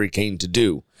expect Harry Kane to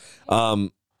do.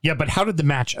 Yeah, but how did the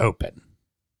match open?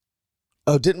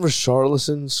 Oh, didn't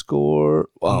Richarlison score?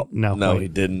 Oh, No, no, wait. he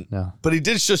didn't. No. But he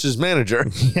did shush his manager.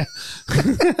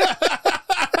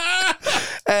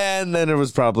 And then it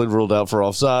was probably ruled out for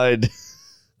offside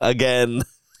again.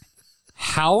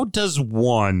 How does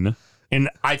one, and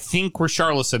I think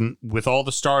Richarlison, with all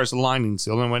the stars aligning, is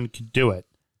the only one who could do it.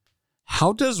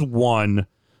 How does one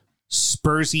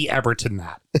Spursy-Everton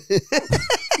that?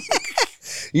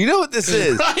 You know what this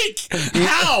is? Like,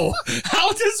 how?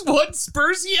 How does one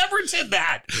Spursy-Everton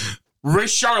that?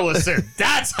 Richarlison.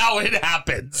 That's how it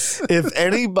happens. If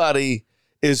anybody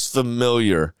is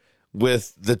familiar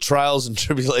with the trials and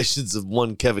tribulations of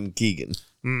one Kevin Keegan.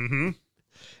 Mm-hmm.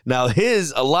 Now,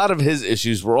 a lot of his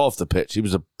issues were off the pitch. He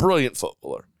was a brilliant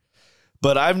footballer.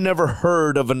 But I've never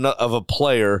heard of a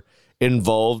player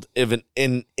involved in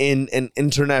an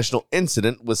international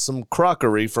incident with some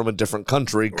crockery from a different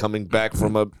country coming back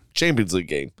from a Champions League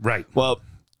game. Right. Well,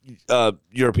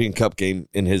 European Cup game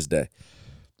in his day.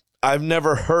 I've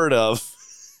never heard of,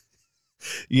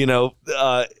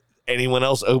 anyone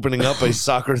else opening up a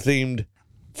soccer-themed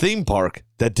theme park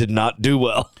that did not do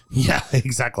well. Yeah,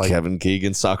 exactly. Kevin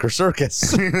Keegan Soccer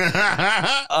Circus.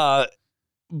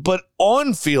 But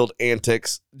on-field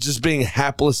antics, just being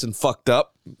hapless and fucked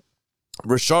up,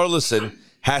 Richarlison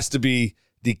has to be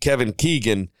the Kevin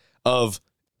Keegan of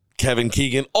Kevin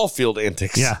Keegan off-field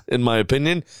antics, Yeah. in my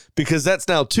opinion, because that's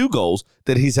now 2 goals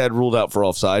that he's had ruled out for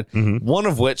offside, one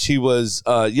of which he was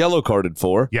yellow carded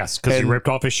for. Yes, because he ripped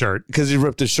off his shirt. Because he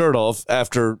ripped his shirt off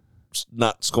after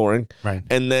not scoring. Right.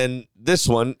 And then this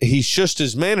one, he shushed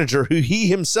his manager, who he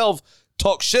himself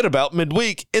talked shit about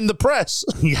midweek in the press.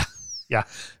 Yeah. Yeah.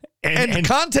 And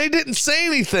Conte didn't say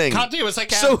anything. Conte was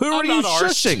like, so who I'm are you not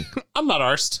arsed. shushing? I'm not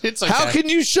arsed. It's okay. How can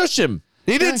you shush him?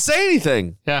 He didn't say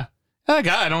anything. Yeah.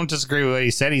 I don't disagree with what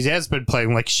he said. He has been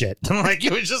playing like shit. Like,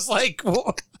 it was just like,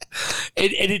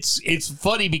 it's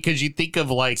funny because you think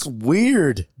of like, It's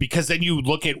weird. because then you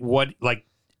look at what like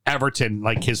Everton,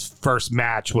 like his first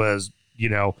match was, you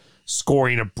know,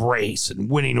 scoring a brace and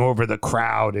winning over the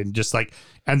crowd and just like,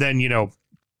 and then, you know,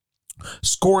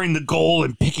 scoring the goal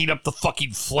and picking up the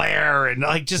fucking flare and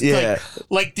like just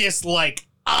like this like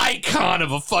icon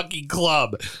of a fucking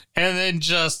club, and then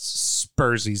just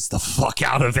Spursies the fuck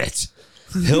out of it.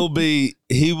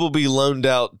 He will be loaned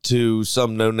out to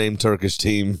some no-name Turkish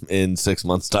team in 6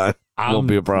 months' time. Won't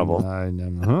be a problem.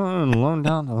 I'm loaned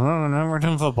down to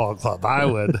Everton Football Club. I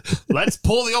would. Let's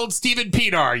pull the old Steven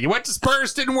Pienaar. You went to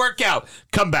Spurs, didn't work out.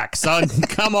 Come back, son.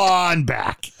 Come on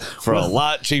back. For a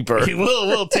lot cheaper.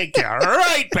 We'll take care.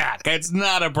 Right back. It's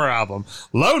not a problem.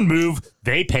 Loan move,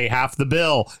 they pay half the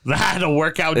bill. That'll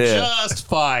work out just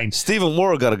fine. Stephen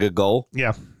Worrell got a good goal.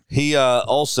 Yeah. He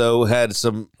also had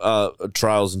some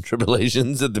trials and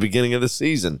tribulations at the beginning of the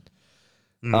season.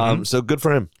 So good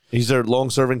for him. He's their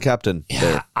long-serving captain. Yeah,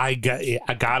 there. I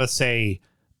gotta say,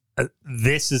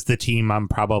 this is the team I'm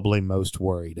probably most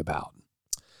worried about.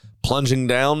 Plunging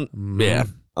down, yeah,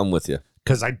 I'm with you.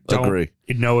 Because I don't agree.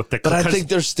 know if the... But I think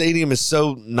their stadium is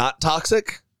so not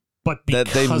toxic that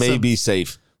they may be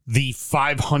safe. The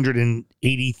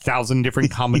 580,000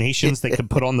 different combinations they could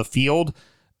put on the field,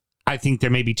 I think there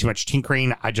may be too much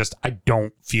tinkering. I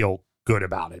don't feel good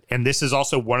about it. And this is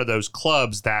also one of those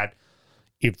clubs that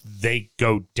if they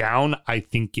go down, I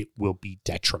think it will be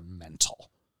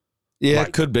detrimental. Yeah,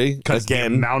 it could be. Because the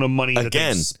amount of money that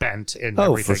they've spent and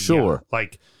everything. For sure. Yeah,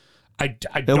 like, I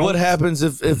don't... And what happens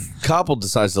if Koppel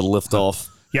decides to lift off?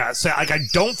 Yeah, so like I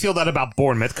don't feel that about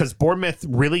Bournemouth, because Bournemouth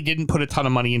really didn't put a ton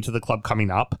of money into the club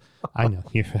coming up. I know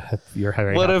you're very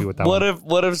happy with that.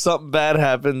 What if something bad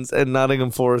happens and Nottingham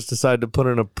Forest decide to put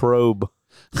in a probe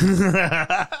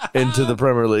into the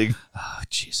Premier League? Oh,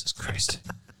 Jesus Christ!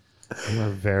 We're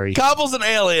very... Koppel's an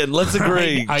alien. Let's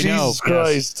agree. I know. Jesus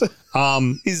Christ.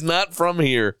 Yes. He's not from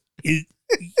here.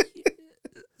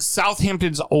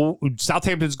 Southampton's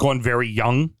going very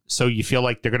young, so you feel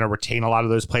like they're going to retain a lot of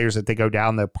those players. If they go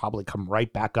down, they'll probably come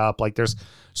right back up. Like, there's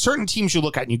certain teams you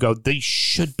look at and you go, they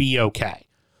should be okay.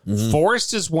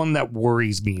 Forest is one that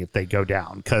worries me if they go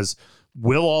down, because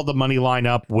will all the money line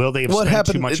up? Will they have spent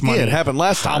too much money? It happened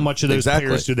last time. How much of those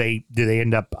players do they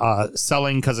end up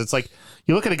selling? Because it's like,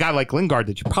 you look at a guy like Lingard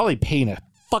that you're probably paying a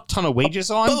fuck ton of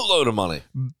wages on. Boatload of money.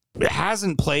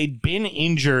 Hasn't played, been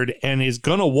injured, and is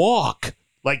going to walk.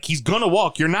 Like, he's going to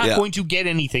walk. You're not going to get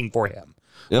anything for him.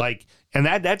 Yep. Like, and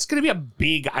that's going to be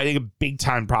a big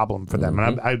time problem for them.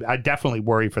 And I definitely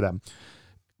worry for them.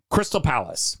 Crystal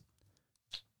Palace.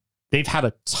 They've had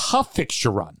a tough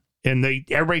fixture run, and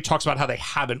everybody talks about how they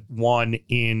haven't won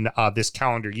in this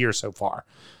calendar year so far.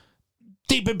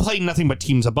 They've been playing nothing but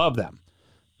teams above them.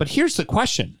 But here's the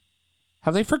question.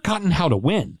 Have they forgotten how to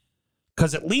win?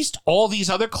 Because at least all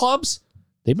these other clubs,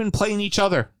 they've been playing each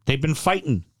other. They've been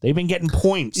fighting. They've been getting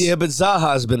points. Yeah, but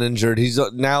Zaha's been injured. He's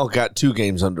now got 2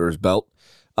 games under his belt.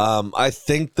 I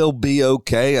think they'll be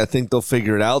okay. I think they'll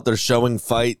figure it out. They're showing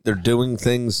fight. They're doing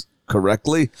things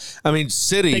correctly. I mean,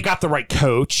 City... They got the right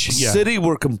coach. Yeah. City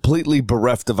were completely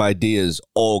bereft of ideas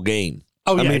all game.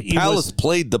 Oh, yeah. I mean, Palace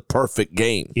played the perfect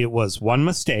game. It was one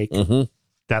mistake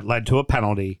that led to a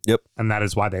penalty. Yep. And that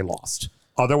is why they lost.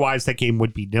 Otherwise, that game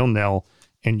would be 0-0,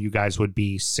 and you guys would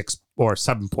be 6 or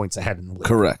 7 points ahead in the league.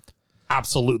 Correct.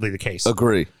 Absolutely the case.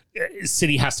 Agree.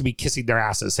 City has to be kissing their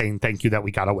asses saying thank you that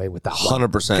we got away with that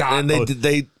 100%. And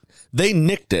they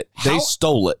nicked it. They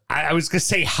stole it. I was going to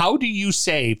say, how do you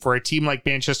say for a team like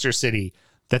Manchester City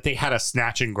that they had a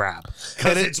snatch and grab?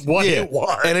 Because it's what it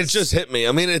was. And it just hit me.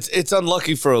 I mean, it's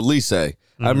unlucky for Elise. I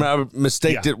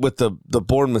mistaked it with the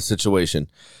Bournemouth situation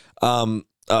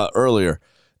earlier.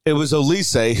 It was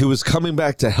Elise who was coming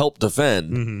back to help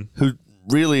defend, who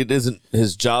really it isn't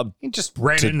his job. He just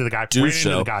ran into the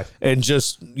guy. And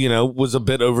just, was a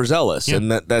bit overzealous. Yeah.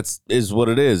 And that's what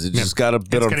it is. It just got a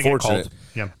bit unfortunate.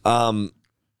 Yeah. And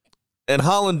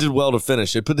Haaland did well to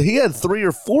finish it, but he had 3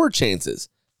 or 4 chances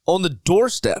on the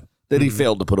doorstep that he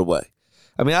failed to put away.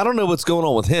 I mean, I don't know what's going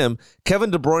on with him.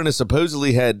 Kevin De Bruyne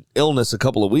supposedly had illness a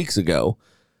couple of weeks ago.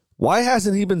 Why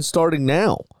hasn't he been starting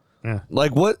now? Yeah.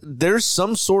 Like what? There's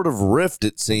some sort of rift,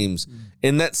 it seems,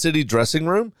 in that City dressing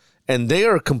room, and they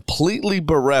are completely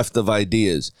bereft of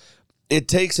ideas. It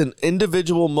takes an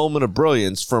individual moment of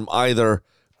brilliance from either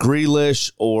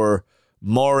Grealish or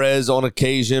Mahrez on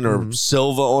occasion or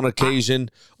Silva on occasion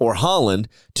or Holland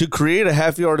to create a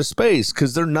half yard of space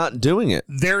because they're not doing it.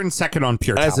 They're in second on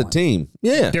pure as talent. a team.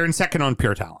 Yeah. They're in second on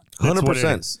pure talent. That's 100%. what it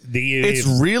is.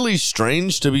 It's really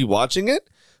strange to be watching it,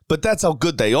 but that's how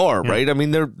good they are, right? I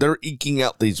mean, they're eking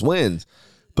out these wins,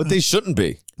 but they shouldn't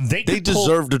be. They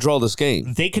deserve to draw this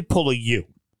game. They could pull a U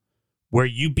where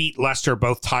you beat Leicester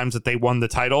both times that they won the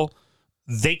title.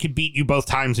 They could beat you both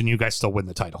times and you guys still win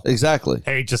the title. Exactly.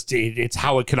 It's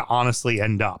how it could honestly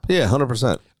end up. Yeah,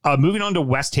 100%. Moving on to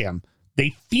West Ham. They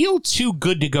feel too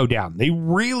good to go down. They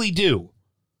really do.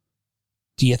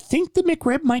 Do you think the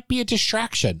McRib might be a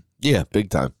distraction? Yeah, big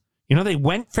time. You know, they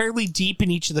went fairly deep in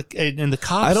each of the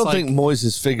cups. I don't think Moyes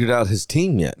has figured out his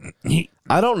team yet.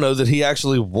 I don't know that he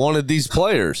actually wanted these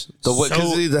players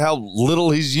because of how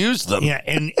little he's used them. Yeah,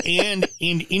 and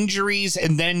injuries,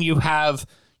 and then you have,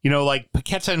 like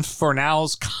Paqueta and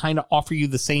Fornals kind of offer you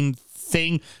the same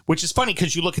thing, which is funny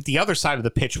because you look at the other side of the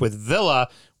pitch with Villa,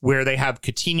 where they have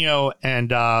Coutinho and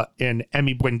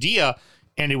Emi Buendia,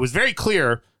 and it was very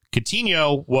clear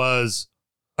Coutinho was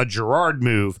a Gerrard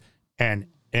move, and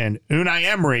Unai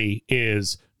Emery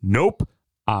is, nope,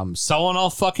 I'm selling all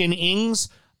fucking Ings.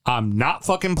 I'm not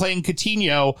fucking playing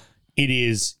Coutinho.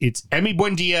 It's Emi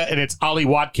Buendia and it's Ollie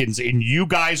Watkins, and you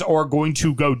guys are going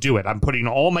to go do it. I'm putting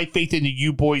all my faith into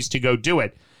you boys to go do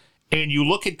it. And you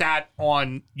look at that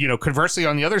on, conversely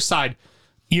on the other side,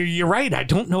 you're right. I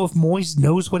don't know if Moyes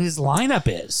knows what his lineup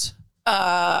is.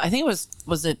 I think it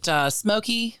was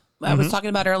Smokey I was talking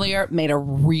about earlier, made a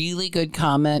really good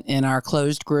comment in our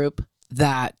closed group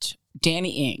that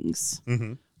Danny Ings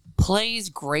plays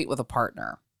great with a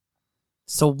partner.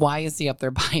 So why is he up there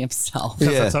by himself?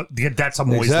 Yeah. That's a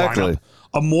Moyes lineup.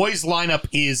 A Moyes lineup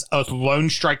is a lone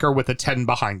striker with a 10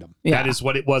 behind him. Yeah. That is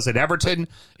what it was at Everton.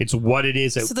 It's what it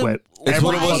is at it's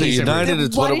what it was at United.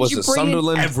 It's what it was at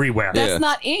Sunderland. Everywhere. That's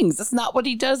not Ings. That's not what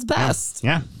he does best.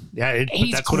 Yeah.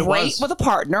 He's that's what it great was. with a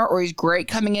partner, or he's great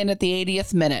coming in at the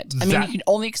 80th minute. I mean, you can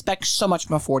only expect so much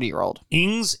from a 40-year-old.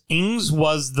 Ings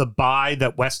was the buy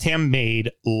that West Ham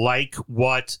made, like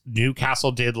what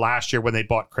Newcastle did last year when they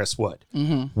bought Chris Wood.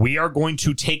 We are going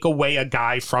to take away a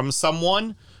guy from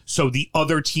someone so the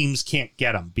other teams can't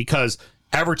get him, because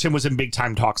Everton was in big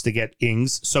time talks to get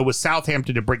Ings. So was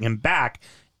Southampton to bring him back.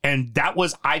 And that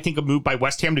was, I think, a move by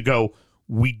West Ham to go,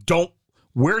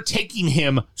 we're taking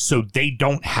him so they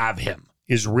don't have him,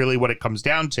 is really what it comes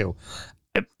down to.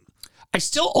 I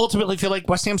still ultimately feel like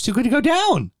West Ham's too good to go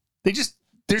down.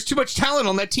 There's too much talent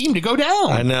on that team to go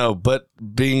down. I know, but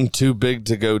being too big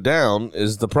to go down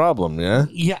is the problem, yeah?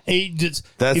 Yeah.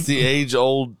 That's the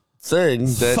age-old thing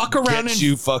that gets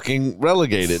you fucking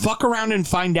relegated. Fuck around and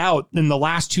find out in the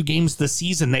last 2 games of the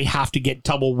season they have to get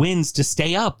double wins to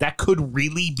stay up. That could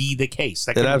really be the case.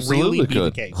 That could absolutely really be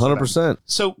the case. 100%.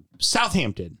 So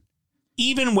Southampton,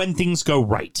 even when things go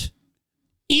right,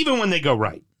 even when they go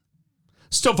right,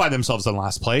 still find themselves in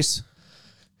last place.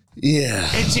 Yeah.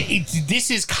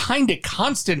 This is kind of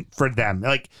constant for them.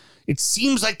 Like, it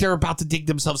seems like they're about to dig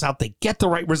themselves out. They get the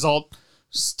right result,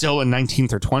 still in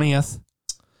 19th or 20th.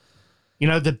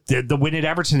 The win at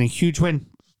Everton, a huge win,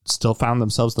 still found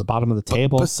themselves at the bottom of the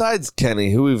table. Besides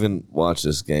Kenny, who even watched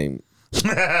this game?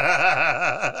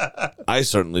 I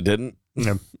certainly didn't.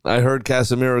 Yeah. I heard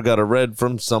Casemiro got a red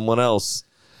from someone else.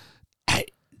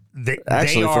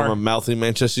 From a mouthy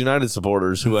Manchester United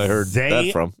supporters who I heard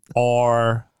that from. They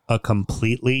are a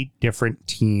completely different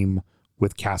team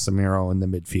with Casemiro in the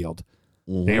midfield.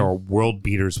 They are world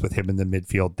beaters with him in the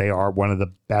midfield. They are one of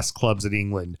the best clubs in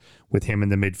England with him in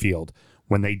the midfield.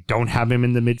 When they don't have him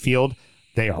in the midfield,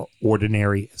 they are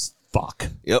ordinary as fuck.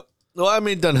 Yep. Well, I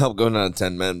mean, it doesn't help going down to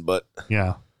 10 men, but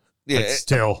yeah,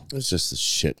 still, it's just a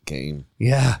shit game.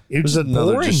 Yeah, it was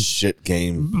another just shit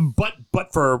game.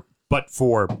 But for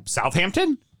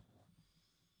Southampton,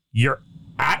 you're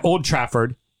at Old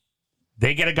Trafford.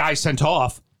 They get a guy sent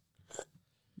off.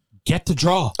 Get the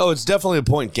draw. Oh, it's definitely a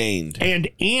point gained.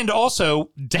 And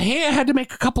also, De Gea had to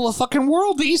make a couple of fucking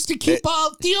worldies to keep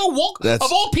Theo Walcott,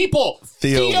 of all people,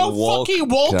 Theo fucking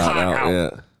Walcott out. Yeah.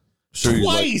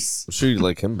 Twice. I'm sure you'd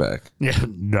like him back. Yeah,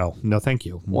 no, thank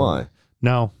you. Why?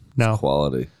 No. It's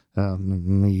quality.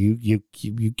 You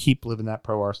keep living that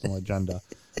pro Arsenal agenda.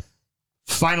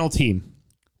 Final team,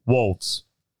 Wolves.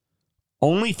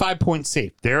 Only 5 points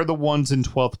safe. They're the ones in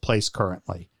 12th place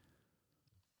currently.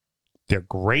 They're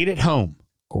great at home.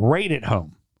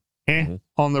 On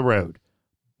the road.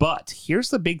 But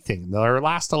here's the big thing. Their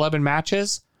last 11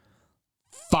 matches,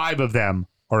 5 of them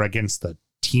are against the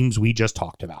teams we just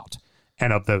talked about.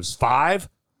 And of those 5,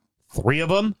 3 of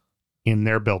them in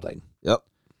their building. Yep.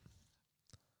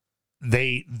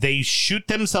 They shoot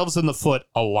themselves in the foot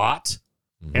a lot,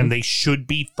 and they should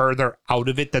be further out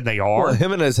of it than they are. Well,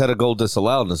 Jimenez had a goal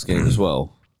disallowed in this game as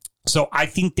well. So I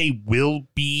think they will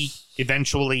be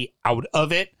eventually out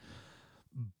of it.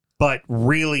 But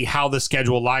really how the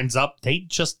schedule lines up, they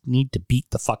just need to beat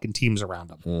the fucking teams around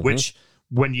them. Which,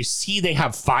 when you see they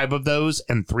have 5 of those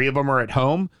and 3 of them are at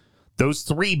home, those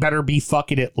 3 better be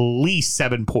fucking at least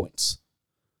 7 points.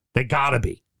 They gotta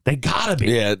be. They gotta be.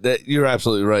 Yeah, you're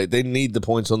absolutely right. They need the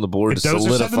points on the board If to those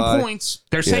solidify. are 7 points,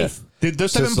 they're safe.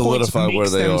 Those 7 points solidify makes where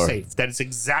they them are. safe. That is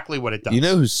exactly what it does. You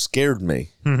know who scared me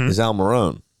is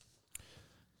Almiron.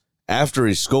 After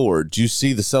he scored, do you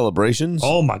see the celebrations?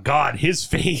 Oh my God, his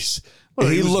face. Well,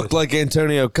 he was looked like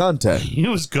Antonio Conte. he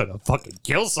was gonna fucking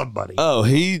kill somebody. Oh,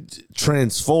 he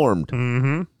transformed.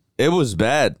 Mm-hmm. It was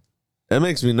bad. That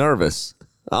makes me nervous.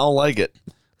 I don't like it.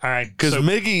 All right, Because so,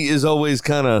 Miggy is always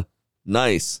kind of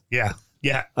nice. yeah,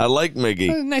 I like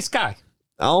Miggy. nice guy.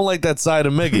 I don't like that side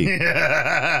of Miggy.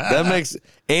 That makes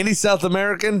Andy South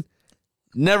American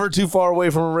never too far away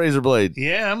from a razor blade.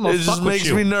 Yeah, I'm It just makes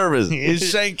me nervous. He'll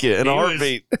shank you in a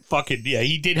heartbeat. Fucking yeah,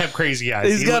 he did have crazy eyes.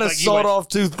 He's He got a looked like he went- sawed-off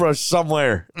toothbrush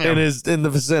somewhere in the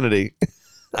vicinity.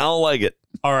 I don't like it.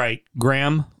 All right,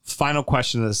 Graham. Final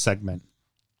question of this segment.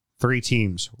 3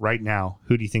 teams right now.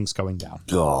 Who do you think's going down?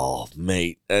 Oh,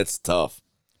 mate, that's tough.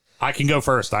 I can go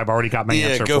first. I've already got my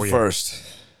answer go for you. first.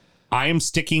 I am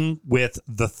sticking with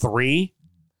the 3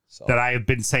 that I have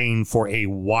been saying for a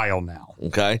while now.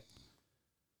 Okay.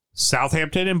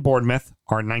 Southampton and Bournemouth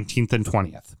are 19th and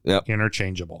 20th. Yep.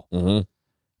 Interchangeable. Mm-hmm.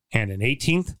 And an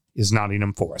 18th is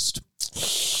Nottingham Forest.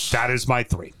 That is my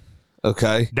 3.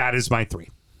 Okay. That is my 3.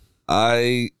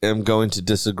 I am going to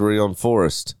disagree on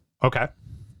Forest. Okay.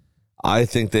 I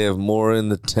think they have more in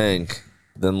the tank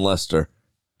than Leicester.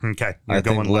 Okay. I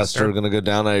think Leicester are going to go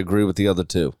down. I agree with the other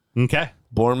 2. Okay.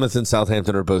 Bournemouth and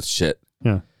Southampton are both shit.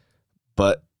 Yeah.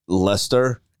 But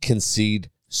Leicester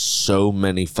concede so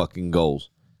many fucking goals.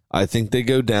 I think they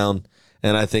go down,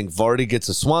 and I think Vardy gets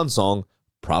a swan song,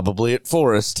 probably at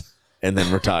Forest, and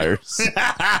then retires.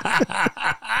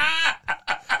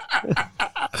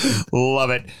 Love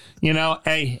it. You know,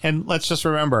 hey, and let's just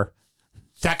remember,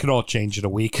 that could all change in a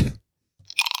week.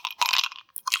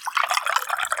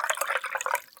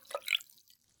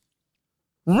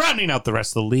 Rounding out the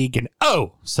rest of the league, and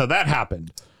so that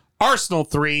happened. Arsenal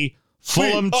 3,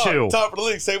 Fulham 2. Top of the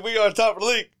league. Say we are top of the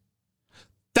league.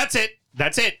 That's it.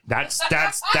 That's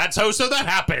how so that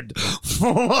happened.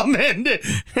 Fulham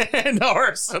and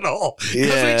Arsenal. Because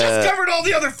we just covered all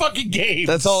the other fucking games.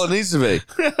 That's all it needs to be.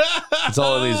 That's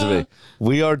all it needs to be.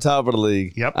 We are top of the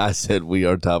league. Yep. I said we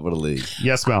are top of the league.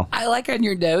 Yes, Mel. I like on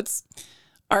your notes,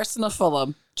 Arsenal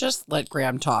Fulham. Just let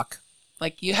Graham talk.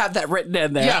 Like you have that written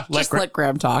in there. Yeah, just let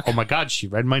Graham talk. Oh my God, she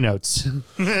read my notes. It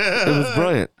was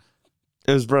brilliant.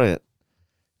 It was brilliant.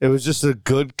 It was just a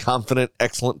good, confident,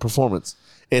 excellent performance.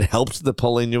 It helped that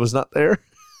Paulinho was not there,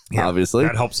 obviously.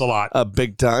 That helps a lot.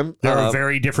 Big time. They're a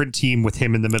very different team with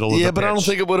him in the middle of the pitch. Yeah, but I don't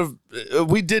think it would have...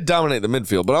 we did dominate the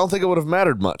midfield, but I don't think it would have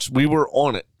mattered much. We were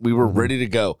on it. We were ready to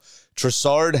go.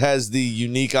 Trossard has the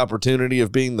unique opportunity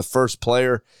of being the first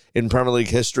player in Premier League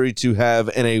history to have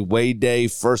an away day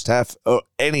first half, or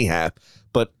any half,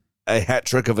 but a hat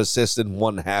trick of assists in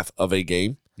one half of a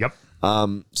game. Yep.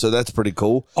 So that's pretty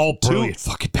cool. All brilliant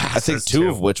fucking passes. I think 2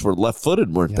 of which were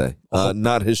left-footed, weren't they?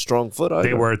 Not his strong foot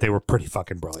either. They were pretty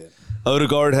fucking brilliant.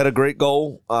 Odegaard had a great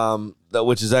goal,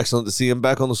 which is excellent to see him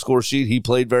back on the score sheet. He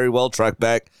played very well, tracked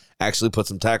back, actually put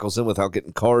some tackles in without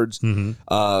getting cards.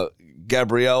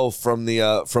 Gabriel from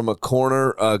a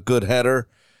corner, a good header,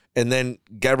 and then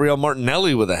Gabriel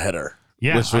Martinelli with a header.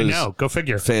 Yeah, which was I know. Go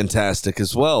figure. fantastic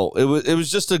as well. It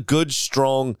was just a good,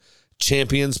 strong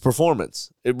champions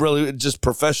performance. It really just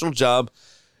professional job.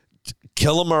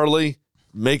 Kill him early,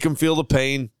 make him feel the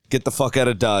pain, get the fuck out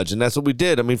of Dodge, and that's what we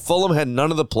did. I mean, Fulham had none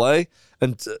of the play,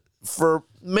 and for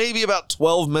maybe about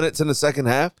 12 minutes in the second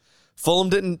half, Fulham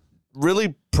didn't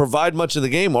really provide much of the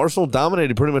game. Arsenal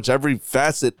dominated pretty much every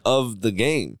facet of the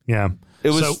game. Yeah. It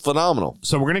was phenomenal.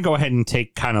 So we're going to go ahead and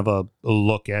take kind of a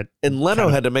look at... And Leno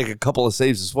had to make a couple of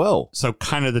saves as well. So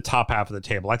kind of the top half of the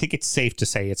table. I think it's safe to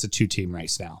say it's a 2-team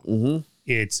race now. Mm-hmm.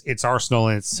 It's Arsenal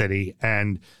and it's City.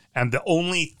 And the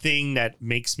only thing that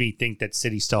makes me think that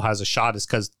City still has a shot is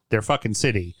because they're fucking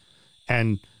City.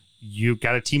 And you've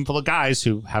got a team full of guys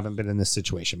who haven't been in this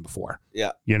situation before.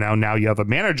 Yeah. You know, now you have a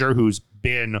manager who's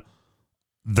been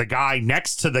the guy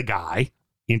next to the guy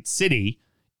in City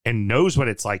and knows what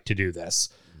it's like to do this,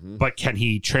 but can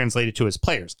he translate it to his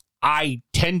players? I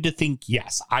tend to think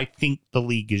yes. I think the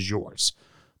league is yours,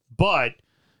 but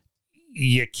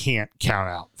you can't count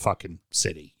out fucking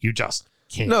City. You just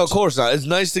can't. No, of course not. It's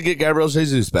nice to get Gabriel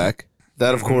Jesus back.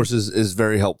 That, of course, is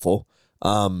very helpful.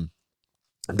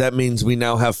 That means we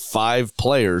now have 5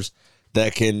 players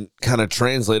that can kind of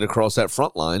translate across that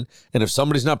front line. And if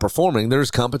somebody's not performing, there's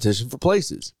competition for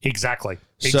places. Exactly.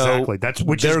 So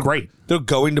Which is great. They're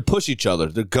going to push each other.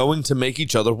 They're going to make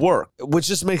each other work, which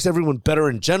just makes everyone better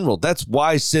in general. That's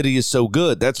why City is so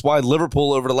good. That's why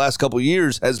Liverpool over the last couple of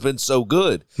years has been so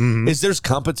good, is there's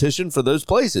competition for those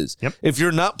places. Yep. If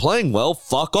you're not playing well,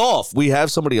 fuck off. We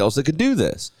have somebody else that can do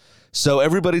this. So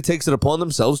everybody takes it upon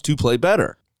themselves to play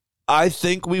better. I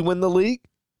think we win the league.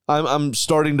 I'm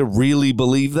starting to really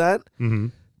believe that.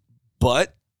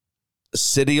 But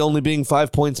City only being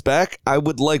 5 points back, I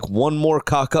would like one more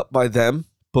cock up by them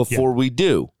before we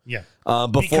do. Yeah.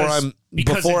 Because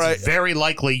it's very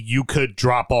likely you could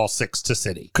drop all 6 to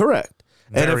City. Correct.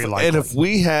 Very likely. And if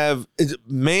we have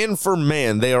man for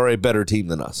man, they are a better team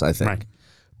than us, I think. Right.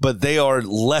 But they are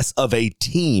less of a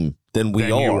team than we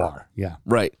Then are. you are. Yeah.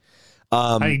 Right.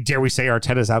 Dare we say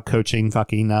Arteta's out coaching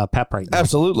fucking Pep right now?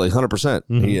 Absolutely, 100%.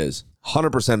 He is.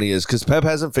 100% he is, because Pep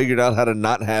hasn't figured out how to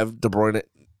not have De Bruyne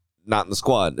not in the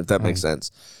squad, if that makes sense.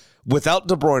 Without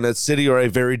De Bruyne, City are a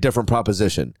very different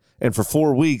proposition. And for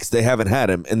 4 weeks, they haven't had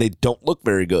him, and they don't look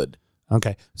very good.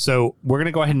 Okay, so we're going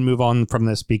to go ahead and move on from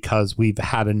this because we've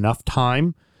had enough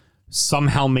time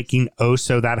somehow making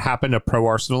that happened a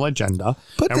pro-Arsenal agenda.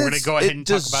 But and we're going to go ahead and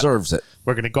deserves it.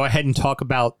 We're going to go ahead and talk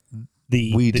about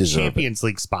the Champions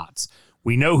League spots.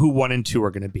 We know who 1 and 2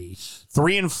 are going to be.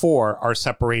 3 and 4 are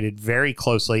separated very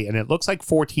closely, and it looks like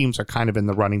 4 teams are kind of in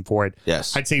the running for it.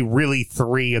 Yes. I'd say really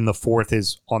 3, and the 4th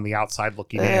is on the outside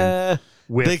looking in.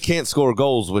 They can't score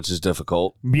goals, which is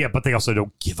difficult. Yeah, but they also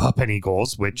don't give up any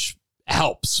goals, which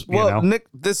helps. Well, you know?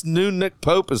 this new Nick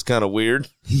Pope is kind of weird.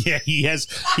 Yeah, he has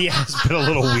been a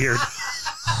little weird.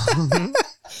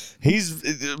 He's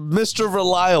Mr.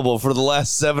 Reliable for the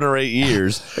last 7 or 8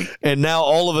 years. And now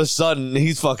all of a sudden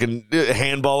he's fucking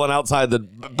handballing outside the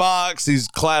box. He's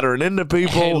clattering into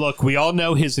people. Hey, look, we all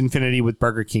know his infinity with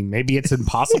Burger King. Maybe it's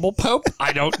impossible, Pope.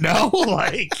 I don't know.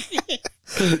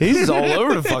 He's all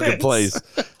over the fucking place.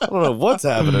 I don't know what's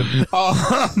happening.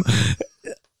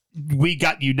 We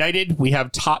got United. We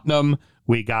have Tottenham.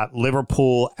 We got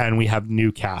Liverpool, and we have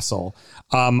Newcastle.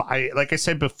 Like I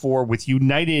said before, with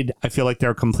United, I feel like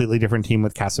they're a completely different team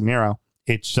with Casemiro.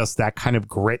 It's just that kind of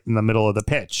grit in the middle of the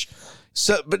pitch.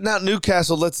 So, but now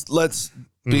Newcastle, let's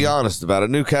be honest about it.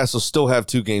 Newcastle still have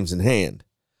 2 games in hand.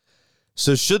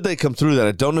 So should they come through that,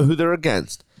 I don't know who they're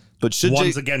against, but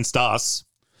one's against us.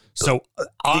 So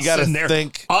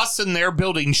us in their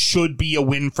building should be a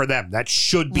win for them. That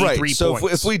should be 3 points. So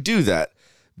if we do that,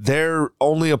 they're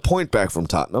only a point back from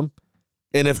Tottenham.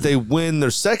 And if they win their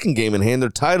second game in hand, they're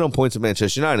tied on points with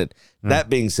Manchester United. That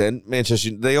being said,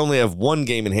 they only have 1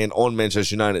 game in hand on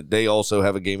Manchester United. They also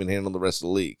have a game in hand on the rest of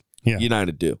the league. Yeah.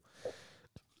 United do.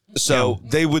 So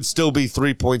they would still be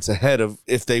 3 points ahead of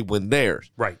if they win theirs.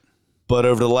 Right. But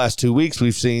over the last 2 weeks,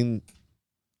 we've seen,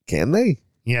 can they?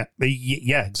 Yeah,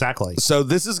 exactly. So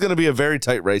this is going to be a very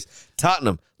tight race.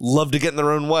 Tottenham love to get in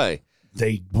their own way.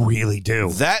 They really do.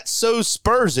 That so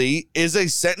Spursy is a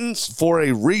sentence for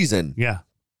a reason. Yeah.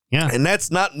 Yeah. And that's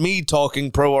not me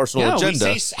talking pro-Arsenal agenda.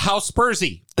 We say how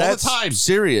Spursy that's all the time.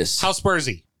 Serious. How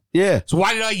Spursy. Yeah. So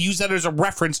why did I use that as a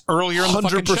reference earlier in the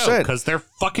fucking show? Because they're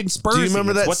fucking Spursy. Do you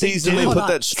remember that season they put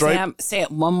that stripe? Sam, say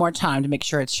it one more time to make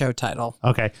sure it's show title.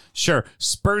 Okay, sure.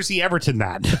 Spursy-Everton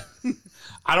that.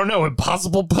 I don't know.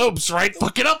 Impossible Pope's right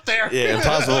fucking up there. Yeah,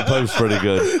 Impossible Pope's pretty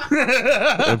good.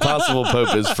 Impossible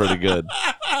Pope is pretty good.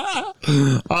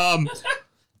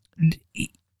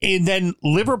 And then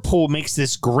Liverpool makes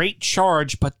this great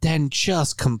charge, but then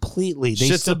just completely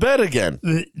shits the bed again.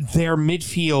 Their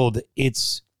midfield,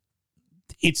 it's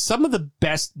some of the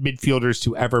best midfielders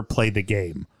to ever play the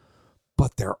game,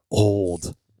 but they're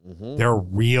old. Mm-hmm. They're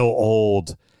real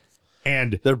old.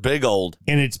 And they're big old.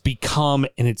 And it's become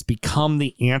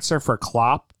the answer for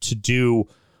Klopp to do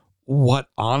what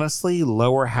honestly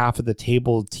lower half of the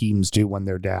table teams do when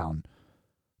they're down.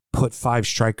 Put 5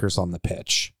 strikers on the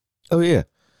pitch. Oh yeah.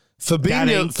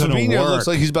 Fabinho looks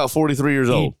like he's about 43 years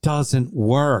old. It doesn't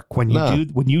work when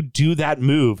you do that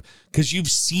move, because you've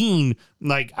seen,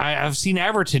 like, I've seen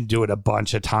Everton do it a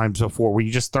bunch of times before, where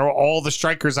you just throw all the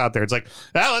strikers out there. It's like,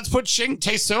 let's put Shink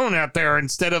Tae-Son out there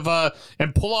instead of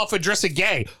and pull off Idrissa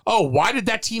Gueye. Oh, why did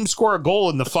that team score a goal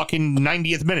in the fucking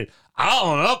 90th minute? I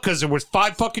don't know, because there was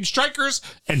 5 fucking strikers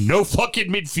and no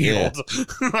fucking midfield.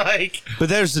 Like, But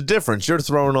there's the difference. You're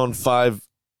throwing on 5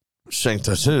 Shank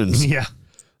Tatoons. yeah.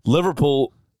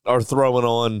 Liverpool are throwing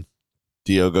on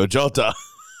Diogo Jota.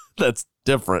 That's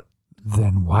different.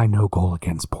 Then why no goal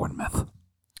against Bournemouth?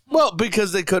 Well,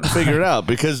 because they couldn't figure it out.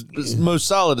 Because Mo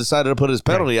Salah decided to put his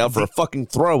penalty out for a fucking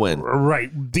throw-in.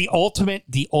 Right. The ultimate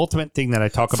thing that I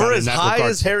talk about For in as that high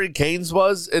regard, as Harry Kane's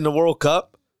was in the World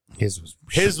Cup,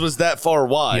 his was that far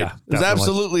wide. Yeah, it was definitely.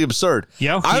 absolutely absurd.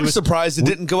 Yeah, he I'm was- surprised it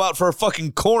didn't go out for a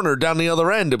fucking corner down the other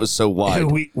end. It was so wide.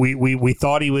 we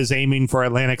thought he was aiming for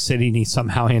Atlantic City, and he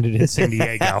somehow ended in San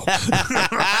Diego.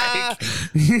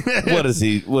 What is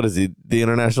he? The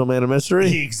international man of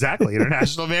mystery? Exactly.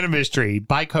 International Man of Mystery.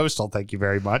 Bi-coastal, thank you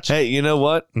very much. Hey, you know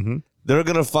what? Mm-hmm. They're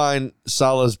going to find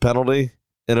Salah's penalty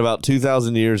in about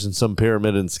 2,000 years in some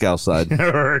pyramid in Scoutside.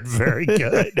 Heard. Very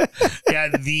good. Yeah,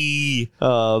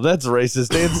 That's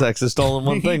racist and sexist all in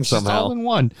one thing just all somehow. in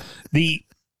one.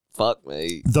 Fuck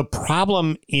me. The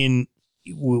problem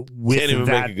with Can't even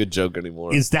that make a good joke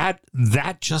anymore. is that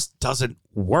just doesn't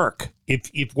work.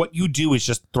 If what you do is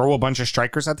just throw a bunch of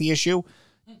strikers at the issue,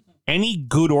 any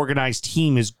good organized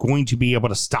team is going to be able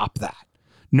to stop that,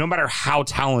 no matter how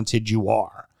talented you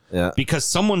are. Yeah. Because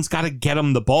someone's got to get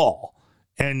them the ball,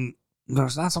 and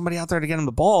there's not somebody out there to get them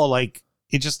the ball. Like,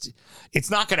 it's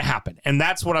not going to happen. And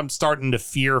that's what I'm starting to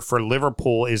fear for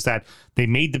Liverpool, is that they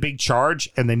made the big charge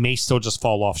and they may still just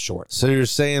fall off short. So you're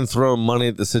saying throwing money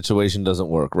at the situation doesn't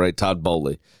work, right? Todd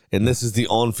Bowley. And this is the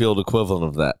on-field equivalent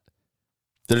of that.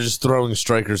 They're just throwing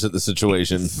strikers at the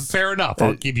situation. Fair enough.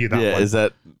 I'll give you that Yeah, one. is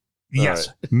that... Yes.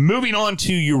 Right. Moving on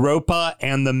to Europa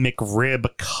and the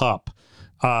McRib Cup.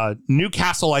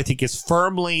 Newcastle, I think, is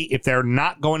firmly, if they're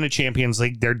not going to Champions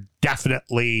League, they're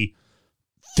definitely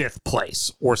 5th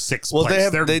place or 6th Well, place.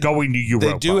 They're going to Europa.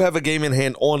 They do have a game in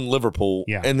hand on Liverpool,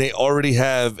 Yeah. and they already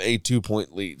have a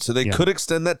 2-point lead. So they Yeah. could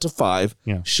extend that to 5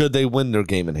 Yeah. should they win their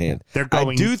game in hand. They're going-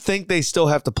 I do think they still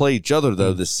have to play each other,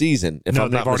 though, this season, if No,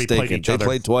 I'm they've not already mistaken. played each They other.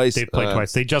 played twice. They played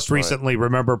twice. They just recently,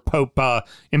 remember Pope,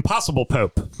 Impossible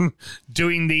Pope,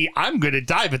 doing the I'm going to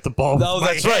dive at the ball. No, with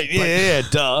my that's head, right. Yeah,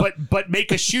 duh. But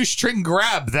make a shoestring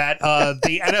grab that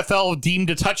the NFL deemed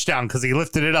a touchdown because he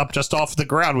lifted it up just off the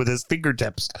ground with his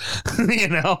fingertips. You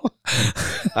know?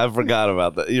 I forgot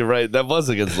about that. You're right. That was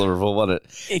against Liverpool, wasn't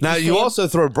it? Now, you can- also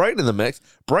throw Brighton in the mix.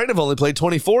 Brighton have only played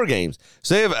 24 games.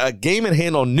 So they have a game in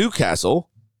hand on Newcastle.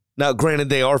 Now, granted,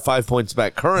 they are 5 points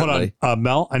back currently. Hold on.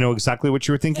 Mel, I know exactly what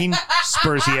you were thinking.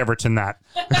 Spursy-Everton that.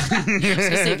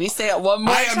 if you say it one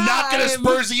more I am not going to time.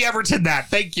 Spursy-Everton that.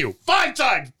 Thank you. 5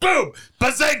 times. Boom.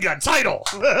 Bazinga. Title.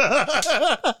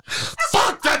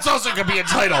 Fuck, that's also going to be a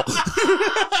title.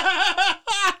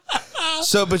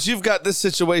 So, but you've got this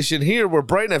situation here where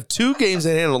Brighton have 2 games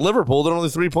in hand on Liverpool. They're only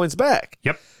 3 points back.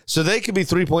 Yep. So they could be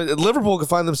 3 points. Liverpool could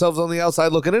find themselves on the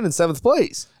outside looking in 7th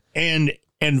place. And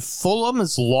Fulham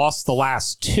has lost the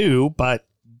last 2, but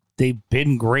they've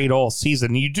been great all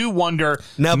season. You do wonder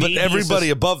Now, but maybe everybody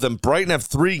it's above them, Brighton have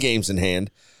 3 games in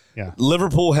hand. Yeah.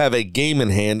 Liverpool have a game in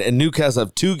hand, and Newcastle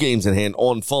have 2 games in hand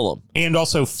on Fulham. and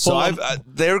also So Fulham.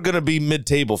 they're going to be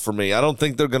mid-table for me. I don't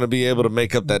think they're going to be able to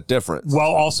make up that difference.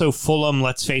 Well, also Fulham,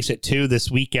 let's face it, too,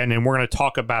 this weekend, and we're going to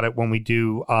talk about it when we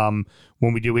do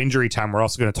injury time. We're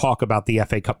also going to talk about the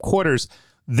FA Cup quarters.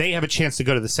 They have a chance to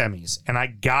go to the semis, and I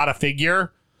gotta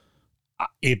figure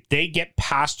if they get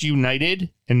past United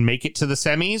and make it to the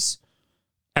semis,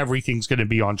 everything's going to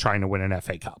be on trying to win an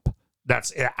FA Cup.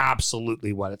 That's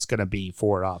absolutely what it's going to be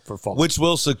for Fulham. Which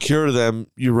will secure them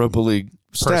Europa League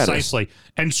status. Precisely.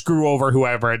 And screw over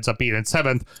whoever ends up being in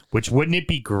 7th, which wouldn't it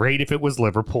be great if it was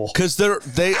Liverpool? Because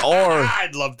they are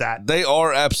I'd love that. they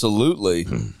are absolutely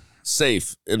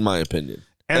safe, in my opinion.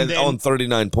 And And then- on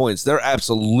 39 points, they're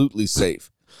absolutely safe.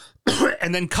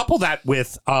 And then couple that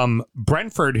with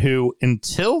Brentford, who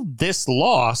until this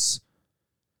loss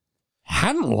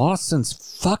hadn't lost since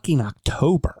fucking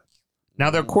October. Now,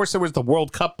 of course, there was the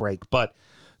World Cup break, but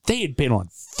they had been on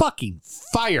fucking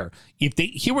fire.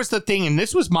 Here was the thing, and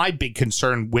this was my big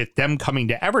concern with them coming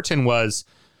to Everton was,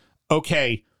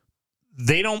 okay,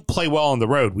 they don't play well on the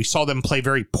road. We saw them play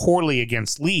very poorly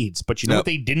against Leeds, but you know what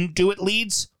they didn't do at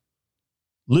Leeds?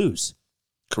 Lose.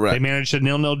 Correct. They managed a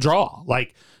 0-0 draw.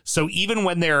 So even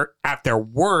when they're at their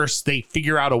worst, they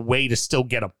figure out a way to still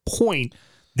get a point.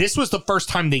 This was the first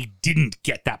time they didn't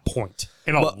get that point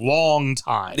in a long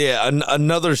time. Yeah,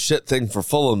 another shit thing for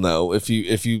Fulham, though, if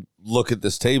you look at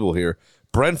this table here,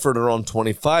 Brentford are on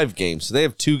 25 games, so they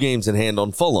have 2 games in hand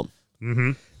on Fulham.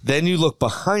 Mm-hmm. Then you look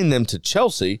behind them to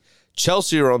Chelsea.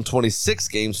 Chelsea are on 26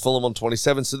 games, Fulham on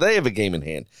 27, so they have a game in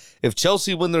hand. If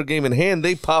Chelsea win their game in hand,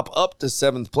 they pop up to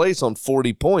 7th place on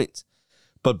 40 points.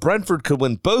 but Brentford could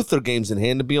win both their games in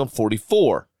hand and be on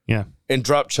 44. Yeah. And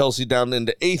drop Chelsea down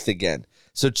into 8th again.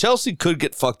 So Chelsea could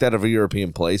get fucked out of a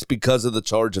European place because of the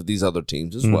charge of these other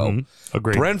teams as well.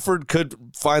 Agreed. Brentford could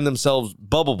find themselves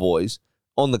bubble boys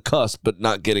on the cusp, but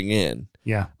not getting in.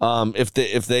 Yeah. If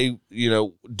they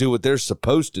do what they're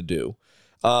supposed to do,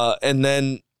 and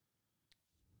then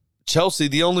Chelsea,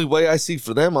 the only way I see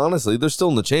for them, honestly, they're still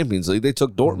in the Champions League. They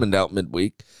took Dortmund out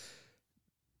midweek.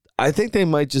 I think they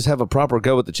might just have a proper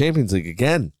go at the Champions League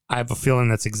again. I have a feeling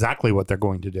that's exactly what they're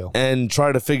going to do. And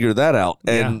try to figure that out.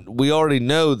 And we already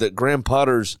know that Graham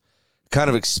Potter's kind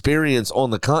of experience on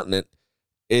the continent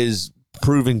is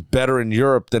proving better in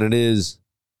Europe than it is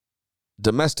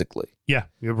domestically. Yeah,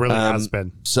 it really has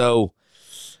been. So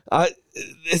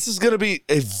this is going to be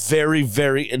a very,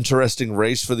 very interesting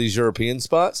race for these European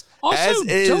spots. Also,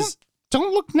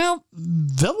 don't look now.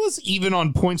 Villa's even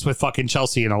on points with fucking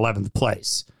Chelsea in 11th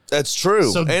place. That's true.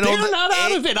 So they're not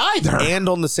out of it either. And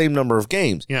on the same number of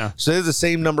games. Yeah. So they have the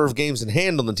same number of games in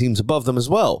hand on the teams above them as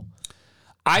well.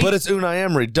 But it's Unai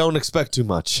Emery. Don't expect too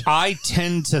much. I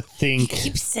tend to think... You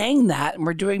keep saying that, and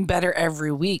we're doing better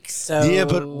every week, so... Yeah,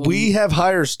 but we have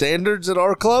higher standards at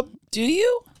our club. Do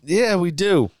you? Yeah, we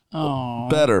do. Oh.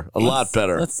 Better. A lot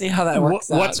better. Let's see how that works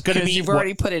What's out. going to be... You've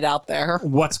already put it out there.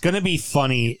 What's going to be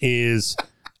funny is...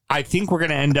 I think we're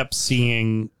going to end up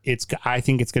seeing I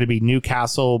think it's going to be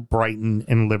Newcastle, Brighton,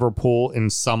 and Liverpool in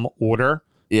some order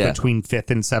between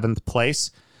 5th and 7th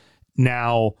place.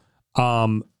 Now,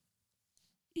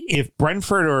 if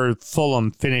Brentford or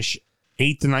Fulham finish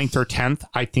 8th, 9th, or 10th,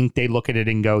 I think they look at it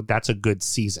and go, that's a good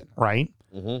season, right?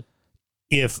 Mm-hmm.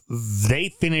 If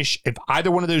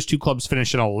either one of those two clubs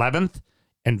finish in 11th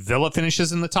and Villa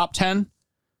finishes in the top 10,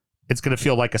 it's going to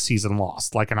feel like a season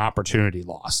lost, like an opportunity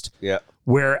lost. Yeah.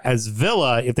 Whereas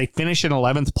Villa, if they finish in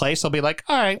 11th place, they'll be like,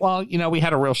 all right, well, we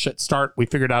had a real shit start. We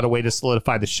figured out a way to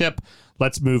solidify the ship.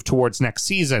 Let's move towards next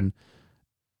season.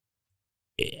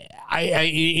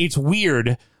 It's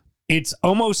weird. It's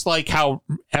almost like how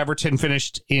Everton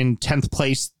finished in 10th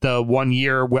place the 1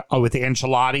 year with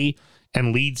Ancelotti,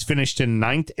 and Leeds finished in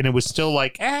 9th, and it was still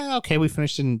like, okay, we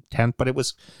finished in 10th, but it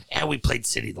was, we played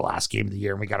City the last game of the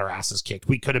year, and we got our asses kicked.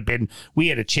 We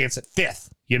had a chance at 5th,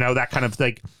 that kind of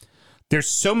like, there's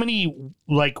so many,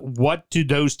 like, what do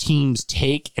those teams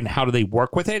take, and how do they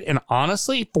work with it? And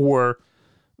honestly, for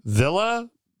Villa,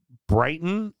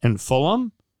 Brighton, and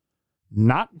Fulham,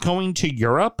 not going to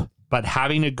Europe, but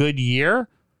having a good year,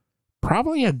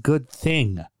 probably a good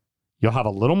thing. You'll have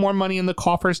a little more money in the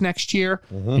coffers next year,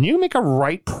 and you can make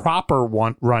a proper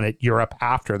run at Europe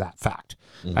after that fact.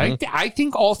 I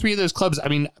think all three of those clubs,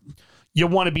 you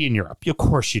want to be in Europe. Of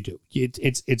course you do.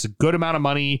 It's a good amount of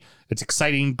money. It's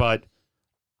exciting, but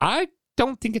I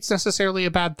don't think it's necessarily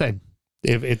a bad thing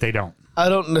if they don't. I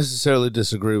don't necessarily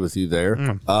disagree with you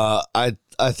there. I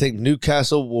think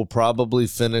Newcastle will probably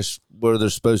finish where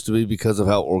they're supposed to be because of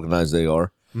how organized they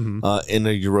are. In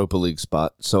a Europa League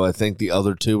spot. So I think the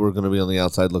other two are going to be on the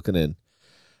outside looking in.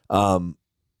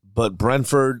 But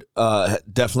Brentford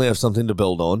definitely have something to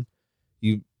build on.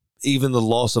 Even the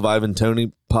loss of Ivan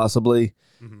Toney, possibly.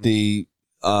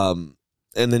 And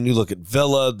then you look at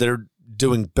Villa, they're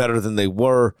doing better than they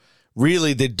were.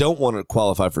 Really, they don't want to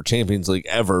qualify for Champions League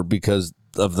ever because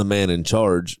of the man in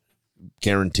charge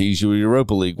guarantees you a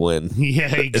Europa League win.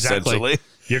 Yeah, exactly. Essentially.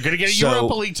 You're going to get a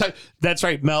Europa League type. That's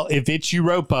right, Mel. If it's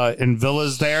Europa and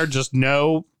Villa's there, just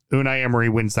know Unai Emery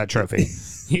wins that trophy.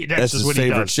 That's just his what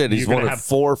favorite he does. shit. He's won it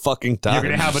 4 fucking times. You're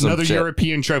going to have another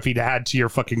European trophy to add to your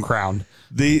fucking crown.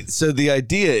 So the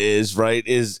idea is, right,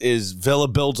 is Villa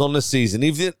builds on the season.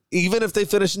 Even if they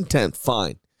finish in 10th,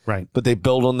 fine. Right. But they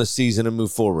build on the season and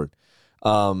move forward.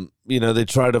 They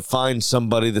try to find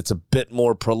somebody that's a bit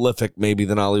more prolific maybe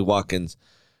than Ollie Watkins.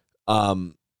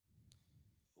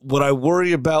 What I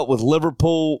worry about with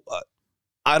Liverpool,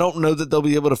 I don't know that they'll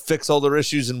be able to fix all their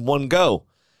issues in one go.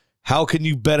 How can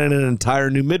you bet in an entire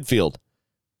new midfield?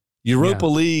 Europa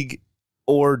League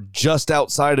or just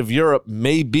outside of Europe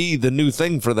may be the new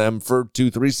thing for them for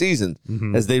 2-3 seasons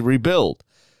as they rebuild.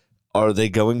 Are they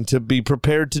going to be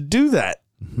prepared to do that?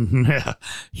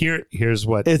 Here's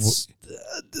what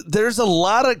there's a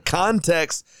lot of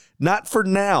context, not for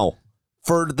now,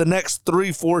 for the next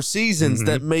 3-4 seasons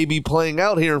that may be playing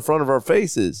out here in front of our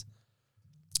faces.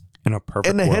 In a perfect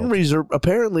and the world. Henrys are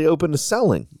apparently open to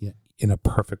selling. Yeah, in a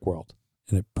perfect world.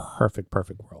 In a perfect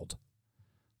world.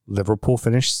 Liverpool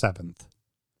finish 7th.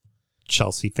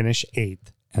 Chelsea finish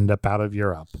 8th, end up out of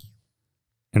Europe.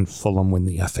 And Fulham win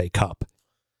the FA Cup.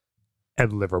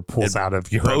 And Liverpool's out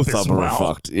of Europe Both as of them well. are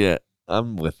fucked. Yeah,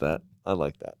 I'm with that. I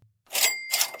like that.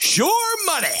 Sure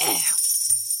money.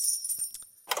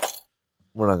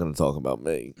 We're not going to talk about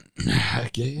me.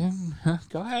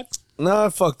 Go ahead. No, I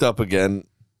fucked up again.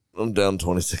 I'm down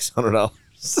 $2,600.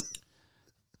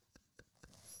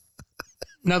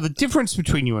 Now, the difference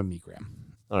between you and me, Graham,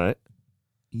 All right.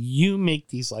 you make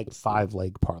these like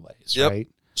 5-leg parlays, Yep. right?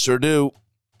 Sure do.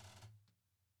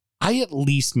 I at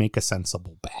least make a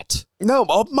sensible bet. No,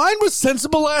 mine was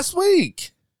sensible last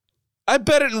week. I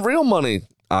bet it in real money.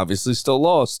 Obviously, still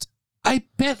lost. I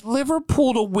bet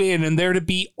Liverpool to win and there to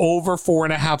be over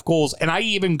 4.5 goals. And I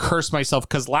even cursed myself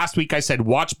because last week I said,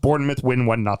 watch Bournemouth win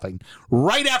 1-0.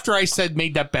 Right after I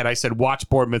made that bet, I said, watch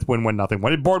Bournemouth win 1-0.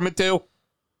 What did Bournemouth do?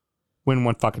 Win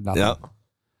 1-0. Yeah.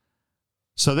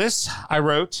 So this, I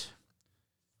wrote,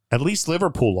 at least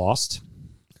Liverpool lost.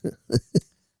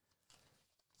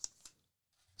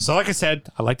 So like I said,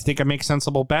 I like to think I make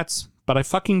sensible bets, but I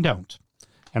fucking don't.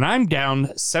 And I'm down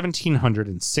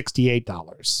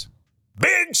 $1,768.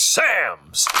 Big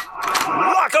Sam's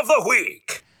Lock of the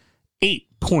Week.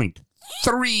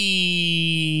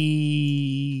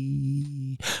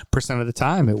 8.3% of the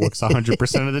time. It works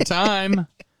 100% of the time.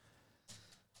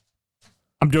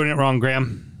 I'm doing it wrong,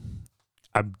 Graham.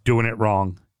 I'm doing it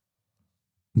wrong.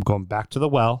 I'm going back to the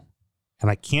well,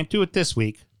 and I can't do it this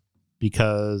week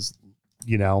because,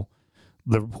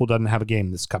 Liverpool doesn't have a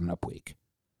game this coming up week.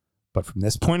 But from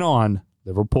this point on,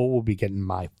 Liverpool will be getting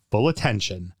my full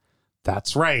attention.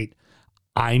 That's right.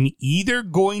 I'm either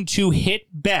going to hit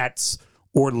bets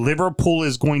or Liverpool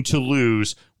is going to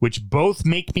lose, which both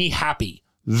make me happy.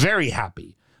 Very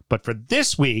happy. But for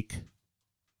this week,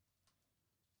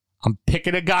 I'm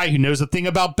picking a guy who knows a thing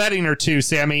about betting or two,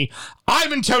 Sammy.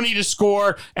 Ivan Toney to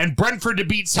score and Brentford to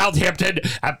beat Southampton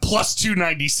at plus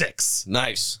 296.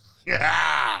 Nice.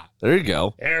 Yeah. There you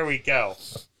go. There we go.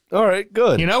 All right,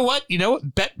 good. You know what?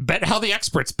 Bet how the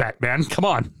experts bet, man. Come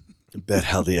on. Bet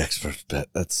how the experts bet.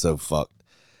 That's so fucked.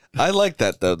 I like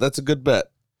that, though. That's a good bet.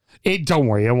 Don't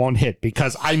worry, it won't hit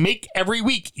because I make every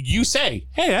week. You say,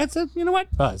 hey, that's a, you know what?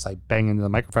 As I bang into the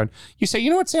microphone, you say, you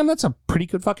know what, Sam? That's a pretty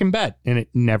good fucking bet. And it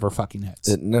never fucking hits.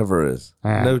 It never is.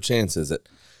 All right. No chance is it.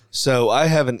 So I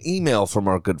have an email from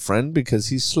our good friend because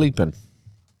he's sleeping.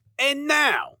 And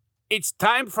now, it's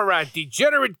time for our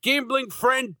degenerate gambling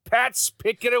friend Pat's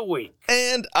Pick of the Week.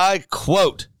 And I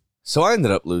quote, so I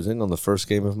ended up losing on the first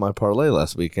game of my parlay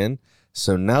last weekend.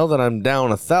 So now that I'm down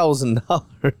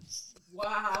 $1,000,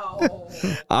 Wow.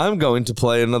 I'm going to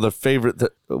play another favorite.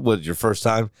 Was your first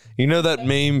time? You know that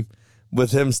meme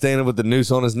with him standing with the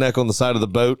noose on his neck on the side of the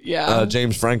boat? Yeah.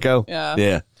 James Franco? Yeah.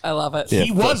 Yeah. I love it. Yeah.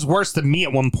 He was worse than me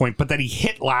at one point, but then he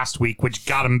hit last week, which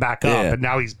got him back up, Yeah. and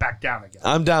now he's back down again.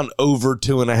 I'm down over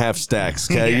 2.5 stacks.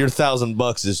 Okay. Yeah. Your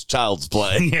 $1,000 is child's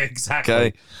play. Yeah,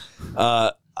 exactly.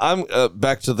 Okay. I'm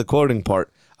back to the quoting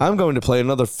part. I'm going to play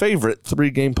another favorite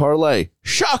 3-game parlay.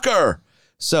 Shocker!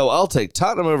 So I'll take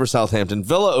Tottenham over Southampton,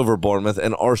 Villa over Bournemouth,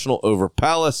 and Arsenal over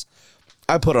Palace.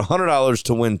 I put $100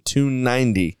 to win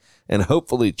 $290 and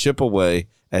hopefully chip away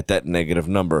at that negative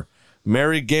number.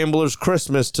 Merry Gamblers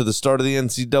Christmas to the start of the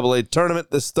NCAA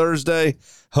tournament this Thursday.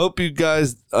 Hope you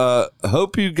guys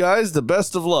the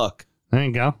best of luck. There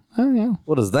you go. Oh, yeah.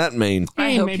 What does that mean?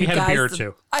 I hope maybe you had a guys- beer or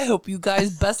two. I hope you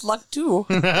guys best luck too.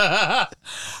 I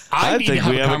need to think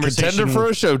we have a conversation contender for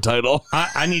a show title.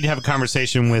 I need to have a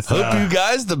conversation with. Hope you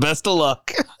guys the best of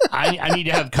luck. I need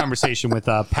to have a conversation with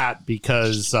Pat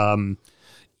because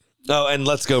Oh, and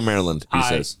let's go Maryland, he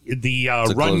says. the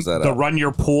To close that out. Run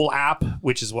Your Pool app,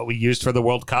 which is what we used for the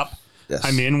World Cup. Yes.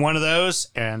 I'm in one of those,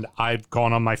 and I've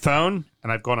gone on my phone,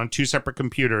 and I've gone on 2 separate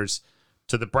computers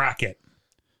to the bracket.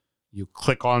 You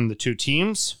click on the 2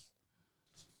 teams.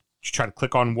 You try to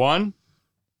click on one,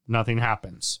 nothing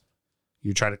happens.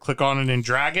 You try to click on it and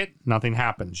drag it, nothing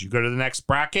happens. You go to the next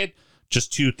bracket,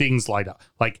 just 2 things light up.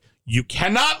 Like, you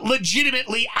cannot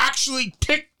legitimately actually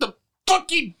pick the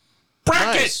fucking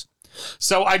bracket. Nice.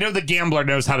 So I know the gambler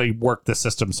knows how to work the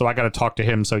system, so I got to talk to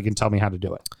him so he can tell me how to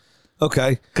do it.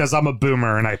 Okay. Because I'm a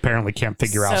boomer and I apparently can't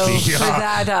figure out So the for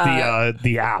that,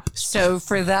 the app. So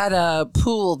for that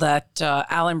pool that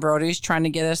Alan Brody's trying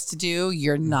to get us to do,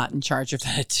 you're not in charge of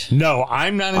it. No,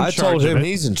 I'm not in I charge told him of it.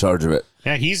 he's in charge of it.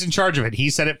 Yeah, he's in charge of it.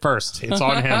 He said it first. It's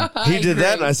on him. He did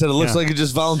that, and I said, it looks Yeah. like you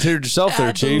just volunteered yourself there,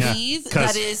 I Chief. believe Yeah,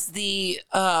 'cause- that is the.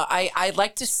 I'd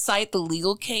like to cite the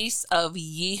legal case of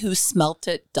ye who smelt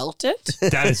it dealt it.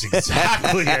 That is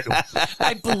exactly it.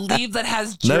 I believe that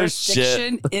has No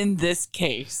jurisdiction in this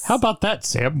case. How about that,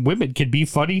 Sam? Women can be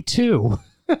funny too.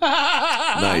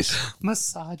 Nice.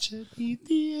 Misogyny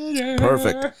theater.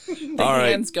 Perfect. The All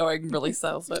right. hands going really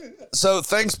sells it. So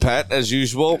thanks, Pat, as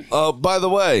usual. By the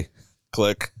way,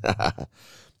 click.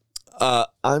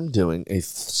 I'm doing a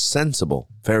sensible,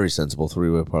 very sensible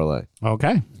 3-way parlay.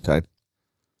 Okay. Okay.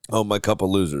 Oh, my cup of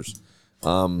losers.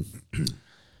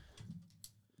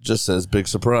 Just says big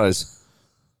surprise.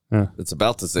 Yeah. It's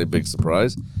about to say big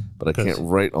surprise, but I can't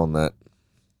write on that.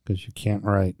 Because you can't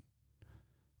write.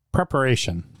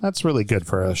 Preparation. That's really good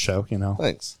for a show, you know.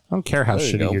 Thanks. I don't care how There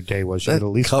you shitty go. your day was. You That could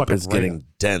at least cup fucking is write getting it.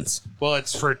 dense. Well,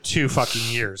 it's for 2 fucking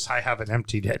years. I haven't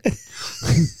emptied it.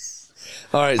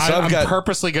 All right, so I'm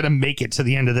purposely going to make it to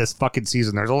the end of this fucking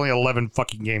season. There's only 11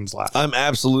 fucking games left. I'm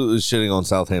absolutely shitting on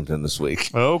Southampton this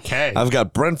week. Okay. I've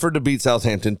got Brentford to beat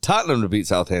Southampton, Tottenham to beat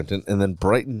Southampton, and then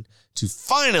Brighton to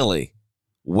finally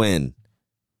win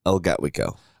El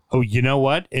Gatwico. Oh, you know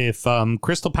what? If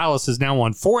Crystal Palace is now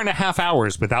on 4.5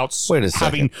 hours without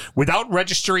without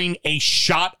registering a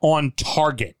shot on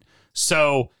target,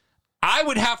 so I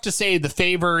would have to say the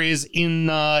favor is in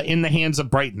the hands of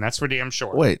Brighton. That's for damn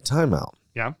sure. Wait, timeout.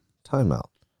 Yeah, Timeout.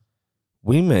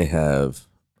 We may have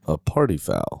a party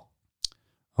foul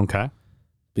okay.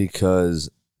 because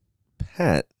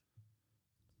Pat.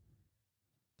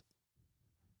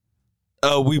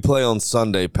 Oh, we play on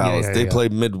Sunday, Palace. Yeah, they yeah. play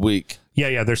midweek.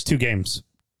 Yeah. There's 2 games.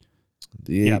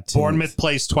 The Yeah, 18th. Bournemouth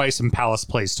plays twice and Palace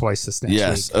plays twice this next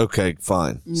Yes. week. Okay.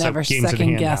 Fine. Never games in second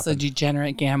hand guess happen. a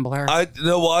degenerate gambler. I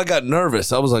got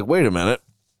nervous. I was like, wait a minute.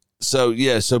 So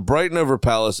Brighton over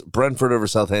Palace, Brentford over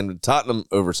Southampton, Tottenham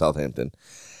over Southampton.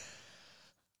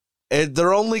 And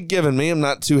they're only giving me, I'm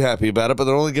not too happy about it, but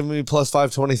they're only giving me plus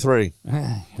 523. You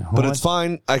know But what? it's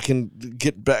fine. I can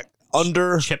get back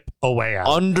under Chip away at it.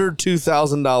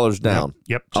 $2,000 down.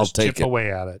 Yep. I'll Just take chip it.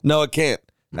 away at it. No, I can't.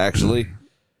 Actually,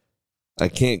 I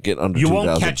can't get under You 2,000.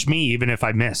 won't catch me even if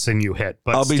I miss and you hit,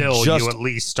 but I'll be still, just- you at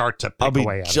least start to I'll pick be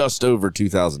away at it. just over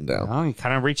 2,000 down. Oh, you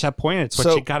kind of reach that point. It's what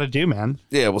So- you got to do, man.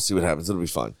 Yeah, we'll see what happens. It'll be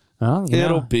fine. Well, you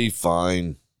It'll know, be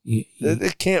fine. you,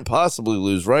 It can't possibly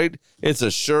lose, right? It's a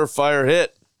surefire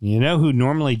hit. you know who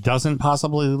normally doesn't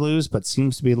possibly lose, but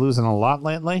seems to be losing a lot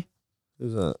lately?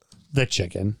 Who's that? The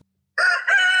chicken.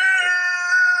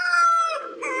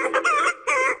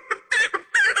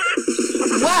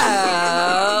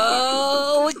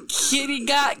 Well, Kitty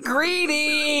got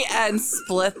greedy and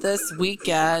split this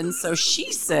weekend, so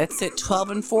she sits at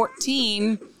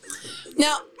 12-14.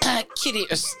 Now, Kitty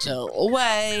is still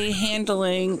away,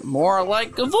 handling, more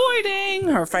like avoiding,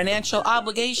 her financial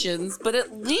obligations, but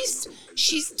at least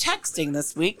she's texting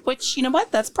this week, which, you know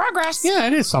what, that's progress. Yeah,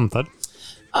 it is something.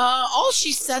 All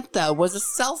she sent, though, was a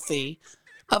selfie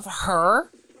of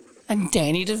her and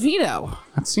Danny DeVito.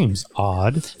 That seems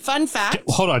odd. Fun fact.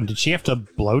 Hold on, did she have to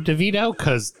blow DeVito?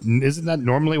 Because isn't that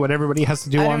normally what everybody has to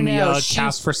do I on don't know. the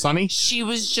cast for Sunny? She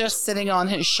was just sitting on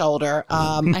his shoulder.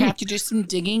 I have to do some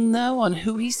digging, though, on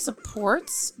who he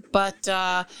supports. But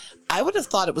I would have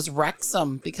thought it was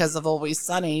Wrexham because of Always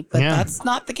Sunny, but Yeah. that's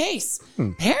not the case.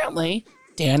 Apparently,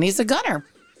 Danny's a gunner.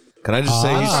 Can I just say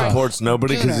he Ah. supports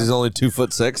nobody because Gooner. he's only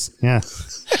 2'6"? Yeah.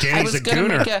 I Danny's was a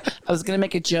gonna gooner. I was gonna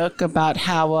make a joke about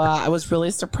how I was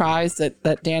really surprised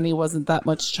that Danny wasn't that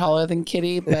much taller than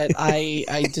Kitty, but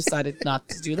I decided not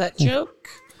to do that joke.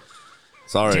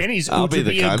 Sorry. Danny's I'll to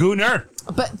be a kind. gooner.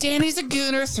 But Danny's a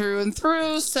gooner through and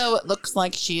through, so it looks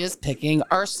like she is picking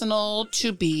Arsenal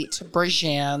to beat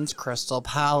Brejan's Crystal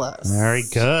Palace. Very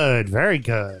good. Very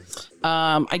good.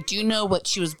 I do know what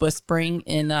she was whispering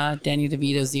in Danny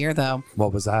DeVito's ear, though.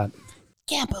 What was that?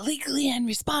 Gamble legally and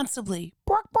responsibly.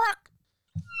 Bork, bork.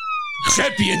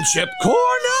 Championship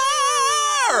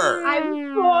corner!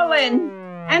 I've fallen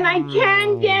and I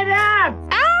can't get up.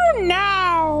 Oh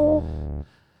no!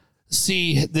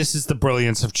 See, this is the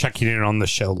brilliance of checking in on the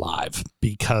show live,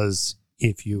 because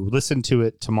if you listen to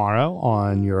it tomorrow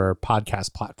on your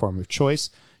podcast platform of choice,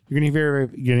 you're going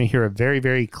to hear a very,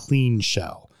 very clean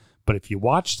show. But if you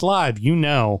watched live, you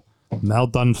know Mel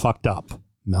done fucked up.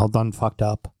 Mel done fucked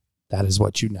up. That is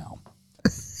what you know.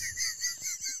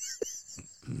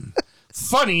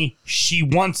 Funny, she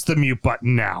wants the mute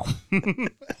button now.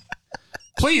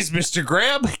 Please, Mr.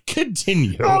 Graham,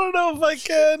 continue. I don't know if I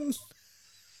can.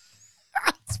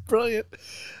 That's brilliant.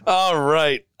 All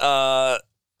right.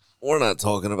 We're not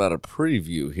talking about a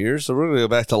preview here, so we're going to go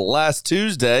back to last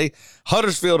Tuesday.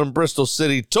 Huddersfield and Bristol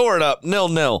City tore it up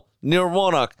 0-0. Neil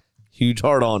Warnock, huge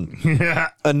heart on.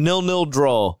 A 0-0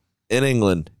 draw in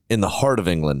England, in the heart of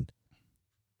England,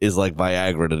 is like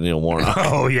Viagra to Neil Warnock.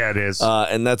 Oh, yeah, it is.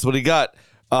 And that's what he got.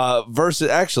 Versus,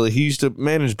 actually, he used to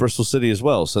manage Bristol City as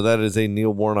well. So that is a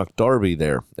Neil Warnock derby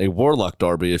there. A Warlock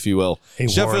derby, if you will. A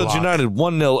Sheffield Warlock. United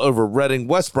 1-0 over Reading.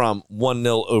 West Brom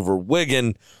 1-0 over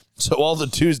Wigan. So all the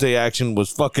Tuesday action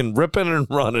was fucking ripping and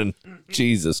running.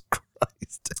 Jesus Christ.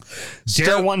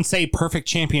 Dare one say perfect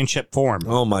championship form.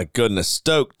 Oh, my goodness.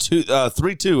 Stoke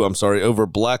 3-2, over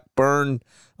Blackburn.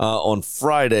 on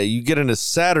Friday. You get into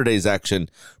Saturday's action.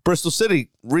 Bristol City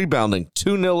rebounding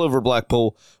 2-0 over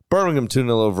Blackpool. Birmingham 2-0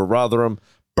 over Rotherham.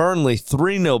 Burnley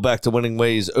 3-0 back to winning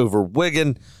ways over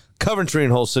Wigan. Coventry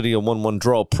and Hull City a 1-1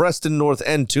 draw. Preston North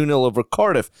End 2-0 over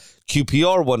Cardiff.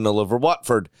 QPR 1-0 over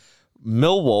Watford.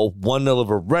 Millwall 1-0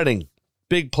 over Reading.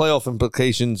 Big playoff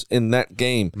implications in that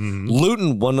game.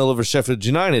 Luton 1-0 over Sheffield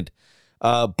United.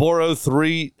 Borough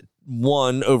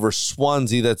 3-1 over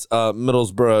Swansea. That's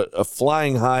Middlesbrough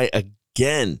flying high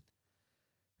again.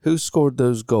 Who scored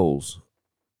those goals?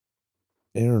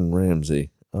 Aaron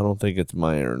Ramsey. I don't think it's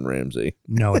my Aaron Ramsey.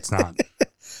 No, it's not.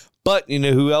 But you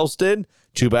know who else did?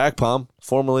 Chuba Akpom,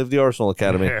 formerly of the Arsenal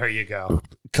Academy. There you go.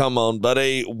 Come on, but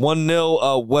a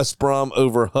 1-0 West Brom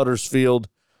over Huddersfield,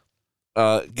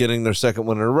 getting their second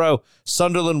win in a row.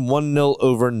 Sunderland 1-0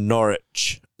 over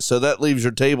Norwich. So that leaves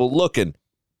your table looking.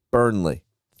 Burnley,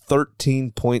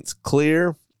 13 points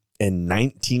clear and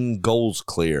 19 goals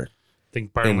clear. I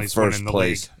think Burnley's winning the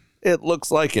league. It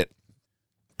looks like it.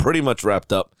 Pretty much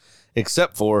wrapped up,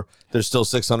 except for there's still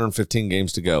 615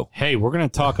 games to go. Hey, we're going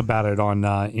to talk about it on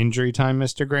Injury Time,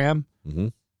 Mr. Graham. Mm-hmm.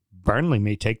 Burnley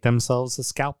may take themselves a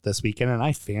scalp this weekend, and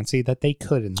I fancy that they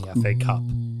could in the FA Cup.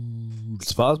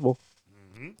 It's possible.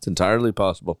 It's entirely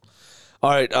possible. All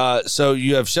right, so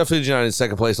you have Sheffield United in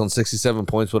second place on 67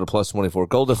 points with a plus 24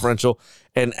 goal differential.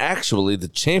 And actually, the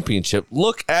championship,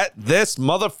 look at this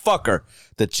motherfucker.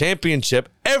 The championship,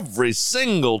 every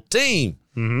single team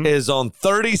is on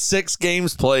 36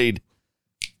 games played.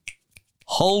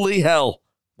 Holy hell.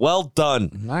 Well done.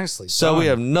 Nicely So done. we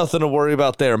have nothing to worry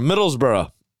about there.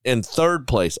 Middlesbrough in third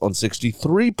place on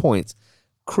 63 points.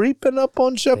 Creeping up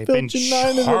on They've been Sheffield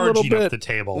United a little charging bit. up the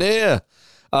table. Yeah.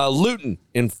 Luton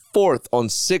in fourth on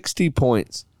 60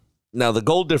 points. Now, the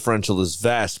goal differential is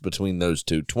vast between those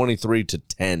two,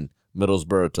 23-10,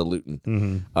 Middlesbrough to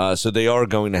Luton. So they are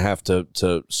going to have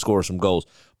to score some goals.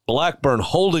 Blackburn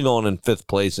holding on in fifth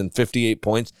place in 58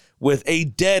 points with a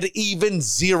dead even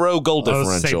 0 goal I was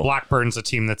differential. say Blackburn's a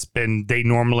team they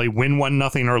normally win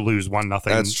 1-0 or lose 1-0.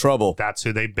 That's trouble. That's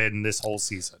who they've been this whole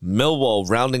season. Millwall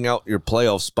rounding out your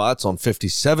playoff spots on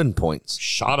 57 points.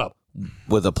 Shut up.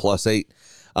 With a plus 8.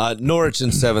 Norwich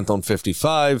in 7th on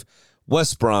 55.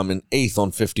 West Brom in 8th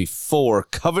on 54.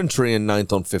 Coventry in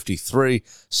 9th on 53.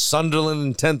 Sunderland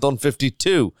in 10th on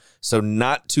 52. So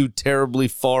not too terribly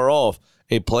far off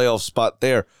a playoff spot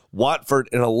there. Watford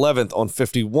in 11th on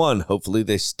 51. Hopefully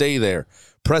they stay there.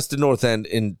 Preston North End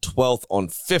in 12th on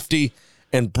 50.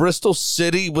 And Bristol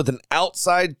City with an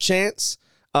outside chance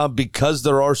because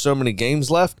there are so many games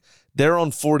left. They're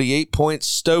on 48 points,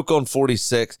 Stoke on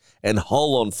 46, and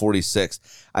Hull on 46.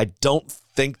 I don't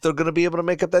think they're going to be able to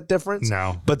make up that difference.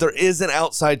 No. But there is an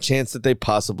outside chance that they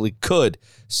possibly could,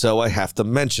 so I have to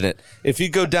mention it. If you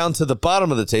go down to the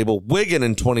bottom of the table, Wigan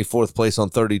in 24th place on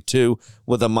 32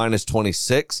 with a minus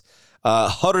 26.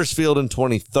 Huddersfield in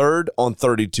 23rd on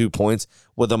 32 points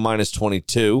with a minus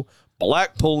 22.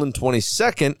 Blackpool in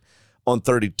 22nd on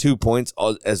 32 points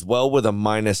as well with a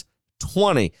minus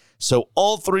 20. So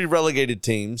all three relegated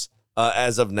teams,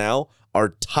 as of now, are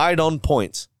tied on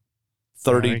points,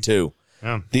 32.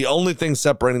 Yeah. The only thing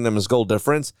separating them is goal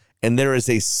difference, and there is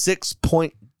a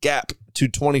 6-point gap to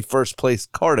 21st place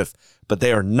Cardiff, but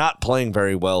they are not playing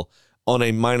very well on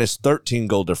a minus 13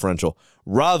 goal differential.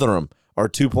 Rotherham are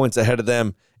 2 points ahead of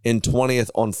them in 20th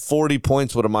on 40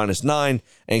 points with a minus 9,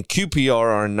 and QPR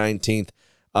are in 19th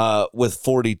with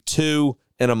 42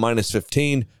 and a minus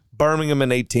 15. Birmingham in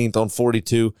 18th on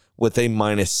 42 with a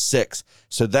minus 6.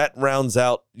 So that rounds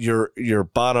out your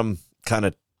bottom kind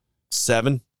of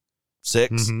 7.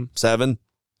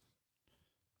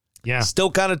 Yeah.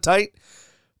 Still kind of tight,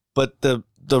 but the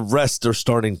rest are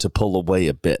starting to pull away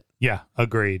a bit. Yeah.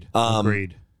 Agreed.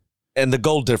 Agreed. And the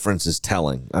goal difference is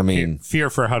telling. I mean, fear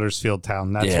for Huddersfield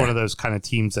Town. That's one of those kind of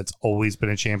teams that's always been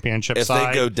a championship if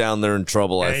side. they go down, they're in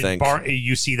trouble, I think.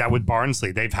 You see that with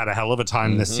Barnsley. They've had a hell of a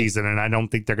time this season, and I don't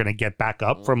think they're going to get back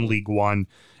up from League One.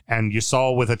 And you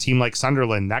saw with a team like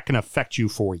Sunderland, that can affect you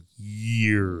for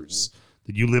years.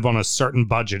 That you live on a certain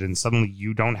budget, and suddenly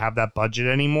you don't have that budget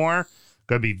anymore.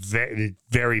 Going to be very,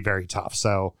 very, very tough.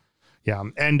 So, yeah.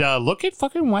 And look at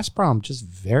fucking West Brom just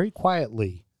very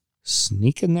quietly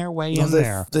sneaking their way in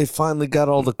there. They finally got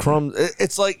all the crumbs.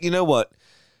 It's like, you know what?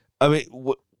 I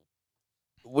mean,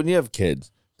 when you have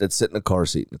kids that sit in a car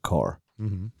seat in a car,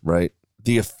 right?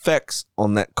 The effects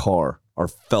on that car are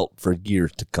felt for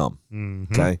years to come.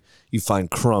 Okay? You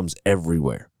find crumbs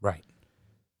everywhere. Right.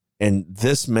 And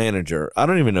this manager, I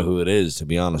don't even know who it is, to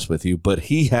be honest with you, but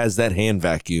he has that hand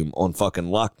vacuum on fucking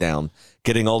lockdown,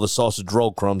 getting all the sausage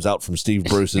roll crumbs out from Steve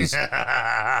Bruce's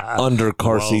under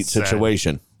car seat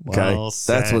situation. Okay, Well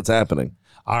said. That's what's happening.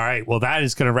 All right. Well, that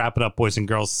is going to wrap it up, boys and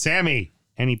girls. Sammy,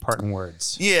 any parting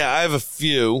words? Yeah, I have a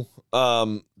few.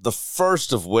 The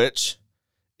first of which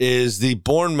is the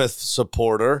Bournemouth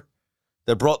supporter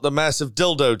that brought the massive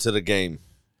dildo to the game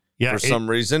Yeah, for some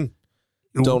reason.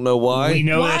 Don't know why. We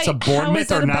know Why? that's a How Bournemouth is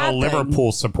that or a not a bad thing?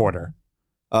 Liverpool supporter.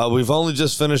 We've only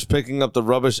just finished picking up the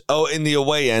rubbish. Oh, in the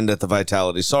away end at the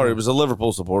Vitality. Sorry, it was a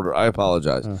Liverpool supporter. I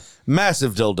apologize.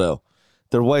 Massive dildo.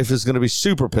 Their wife is going to be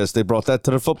super pissed. They brought that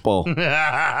to the football,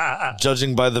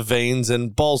 judging by the veins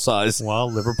and ball size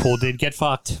Well, Liverpool did get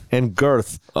fucked. and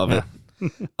girth of it.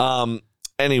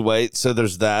 Anyway, so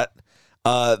there's that.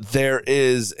 There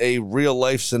is a real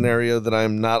life scenario that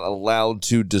I'm not allowed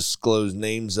to disclose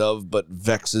names of, but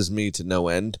vexes me to no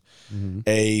end.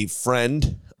 A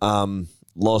friend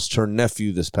lost her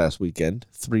nephew this past weekend,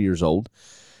 3 years old,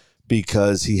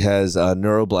 because he has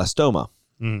neuroblastoma.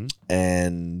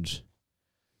 And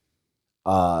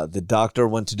the doctor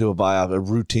went to do a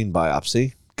routine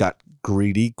biopsy, got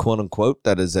greedy, quote unquote.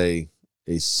 That is a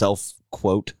self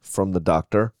quote from the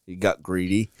doctor. He got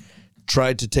greedy,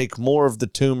 tried to take more of the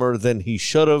tumor than he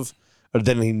should have, or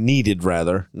than he needed,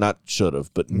 rather, not should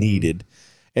have, but needed,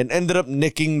 and ended up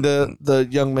nicking the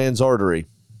young man's artery.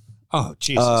 Oh,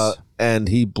 Jesus. And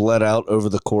he bled out over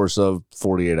the course of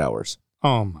 48 hours.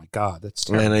 Oh, my God. That's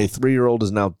terrible. And a 3-year-old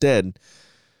is now dead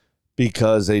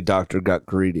because a doctor got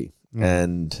greedy.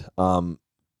 And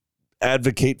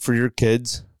advocate for your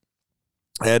kids,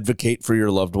 advocate for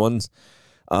your loved ones.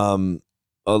 Doctors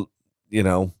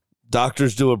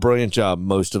do a brilliant job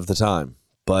most of the time,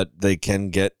 but they can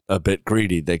get a bit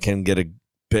greedy. They can get a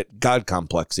bit God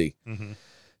complexy.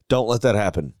 Don't let that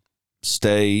happen.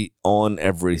 Stay on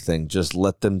everything. Just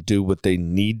let them do what they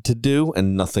need to do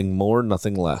and nothing more,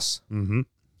 nothing less. End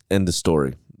of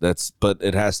story. But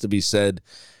it has to be said.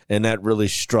 And that really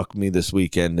struck me this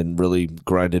weekend and really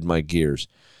grinded my gears.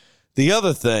 The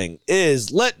other thing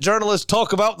is let journalists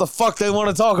talk about the fuck they want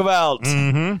to talk about.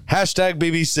 Hashtag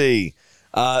BBC.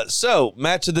 So,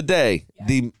 match of the day.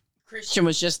 Christian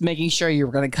was just making sure you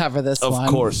were going to cover this one. Of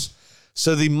course.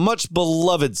 So, the much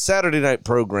beloved Saturday night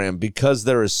program, because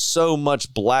there is so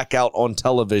much blackout on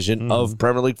television of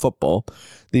Premier League football,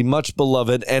 the much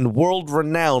beloved and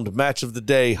world-renowned match of the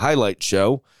day highlight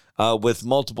show. With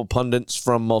multiple pundits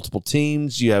from multiple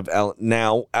teams. You have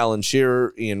Alan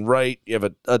Shearer, Ian Wright. You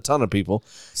have a ton of people.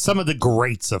 Some of the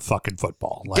greats of fucking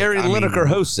football. Gary Lineker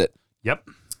hosts it. Yep.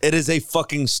 It is a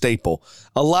fucking staple.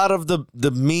 A lot of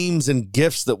the memes and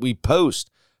GIFs that we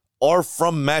post are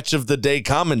from Match of the Day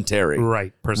commentary.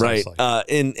 Right, precisely. Right.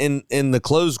 In the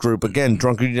closed group, again,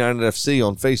 Drunken United FC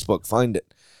on Facebook. Find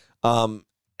it.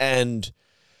 And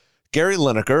Gary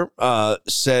Lineker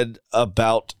said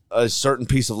about a certain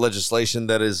piece of legislation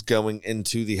that is going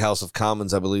into the House of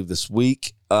Commons, I believe, this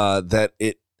week, that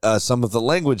some of the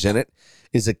language in it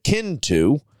is akin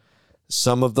to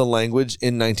some of the language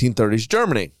in 1930s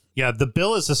Germany. Yeah, the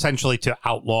bill is essentially to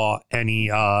outlaw any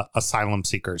asylum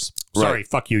seekers. Sorry, Right.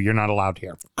 fuck you, you're not allowed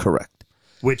here. Correct.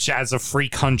 Which, as a free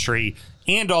country,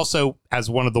 and also as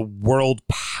one of the world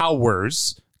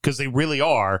powers, because they really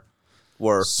are,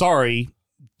 sorry,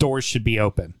 doors should be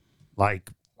open.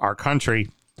 Like, our country,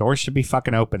 doors should be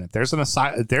fucking open. If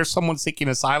there's someone seeking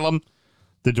asylum,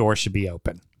 the door should be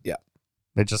open. Yeah.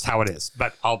 That's just how it is.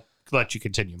 But I'll let you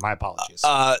continue. My apologies.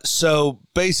 So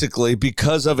basically,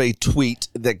 because of a tweet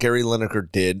that Gary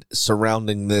Lineker did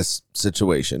surrounding this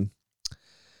situation,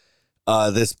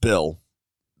 this bill,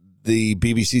 the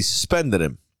BBC suspended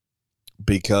him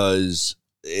because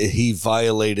he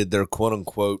violated their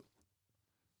quote-unquote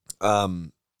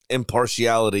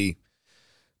impartiality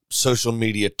social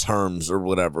media terms or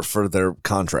whatever for their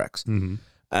contracts.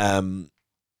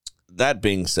 That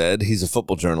being said, he's a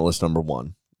football journalist, number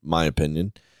one, my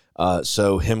opinion.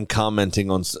 So him commenting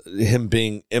on him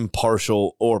being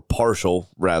impartial or partial,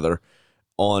 rather,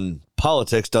 on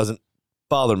politics doesn't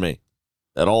bother me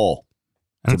at all,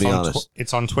 to be honest.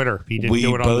 It's on Twitter. He didn't We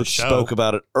do it on the both show. spoke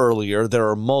about it earlier. There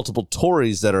are multiple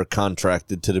Tories that are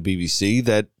contracted to the BBC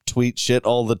that tweet shit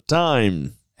all the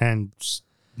time. And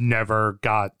never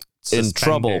got in suspended.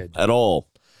 trouble at all.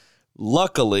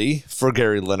 Luckily for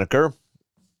Gary Lineker,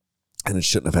 and it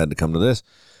shouldn't have had to come to this,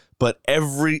 but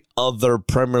every other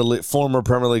former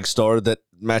Premier League star that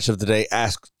Match of the Day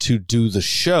asked to do the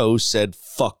show said,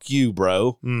 fuck you,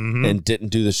 bro, and didn't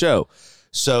do the show.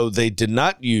 So they did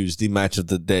not use the Match of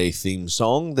the Day theme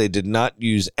song. They did not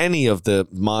use any of the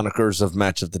monikers of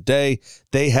Match of the Day.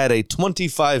 They had a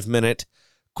 25-minute,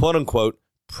 quote-unquote,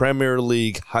 Premier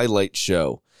League highlight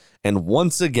show. And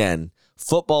once again,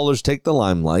 footballers take the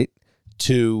limelight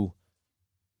to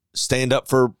stand up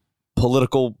for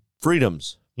political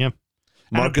freedoms. Yeah.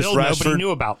 Marcus bill nobody Rashford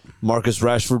knew about. Marcus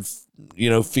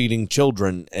Rashford, feeding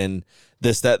children and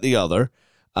this, that, the other.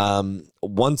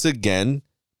 Once again,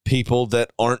 people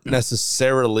that aren't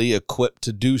necessarily equipped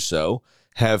to do so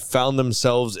have found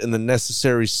themselves in the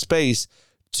necessary space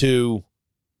to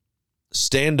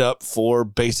stand up for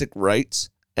basic rights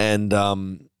and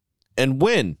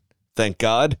win. Thank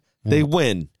God they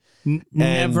win.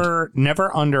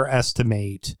 Never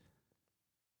underestimate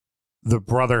the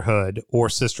brotherhood or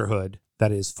sisterhood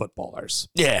that is footballers.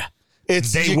 Yeah.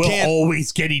 They will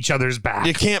always get each other's back.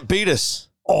 You can't beat us.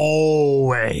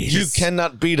 Always. You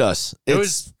cannot beat us. It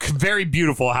was very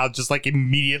beautiful how just like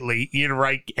immediately Ian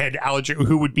Wright and Alger,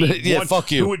 who would be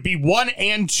fuck you. who would be 1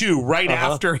 and 2 right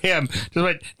after him, just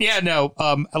went,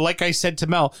 like I said to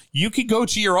Mel, you could go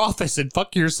to your office and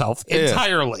fuck yourself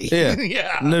entirely. Yeah.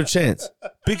 Yeah. No chance.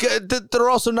 Because they're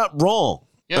also not wrong.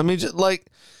 Yep. I mean,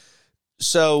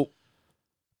 so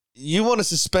you want to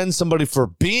suspend somebody for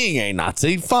being a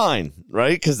Nazi? Fine,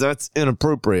 right? Because that's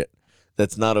inappropriate.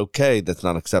 That's not okay. That's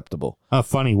not acceptable.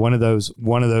 Funny. One of those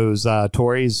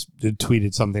Tories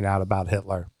tweeted something out about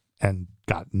Hitler and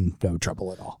got in no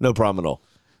trouble at all. No problem at all.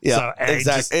 Yeah, So,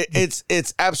 exactly.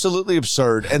 It's absolutely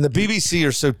absurd, and the BBC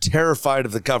are so terrified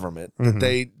of the government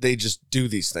that they just do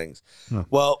these things.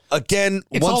 Well, again,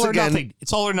 It's all or nothing.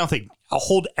 It's all or nothing. I'll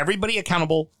hold everybody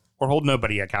accountable or hold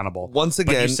nobody accountable. Once But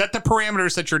again, you set the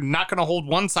parameters that you're not going to hold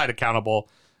one side accountable.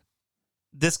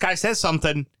 This guy says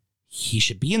something. He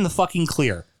should be in the fucking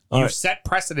clear. You set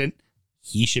precedent.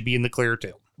 He should be in the clear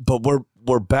too. but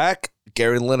we're back.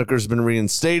 Gary Lineker's been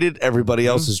reinstated. Everybody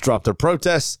else has dropped their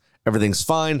protests. Everything's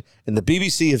fine. And the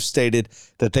BBC have stated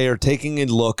that they are taking a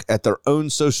look at their own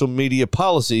social media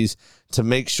policies to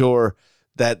make sure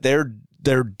that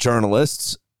their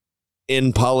journalists,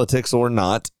 in politics or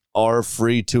not, are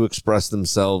free to express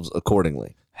themselves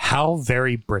accordingly. How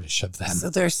very British of them. So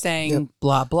they're saying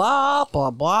blah, blah, blah,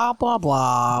 blah, blah,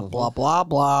 blah, blah, blah, blah,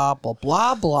 blah,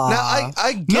 blah, blah. Now,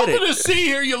 I get Nothing it. to see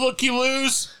here, you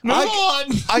lose. Move on.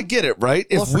 I get it, right?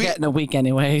 We'll forget in a week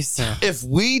anyways. If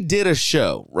we did a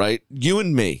show, right, you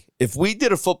and me, if we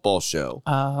did a football show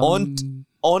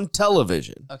on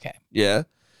television, Okay. yeah.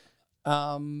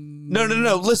 No.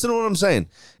 Listen to what I'm saying.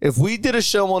 If we did a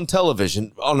show on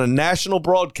television on a national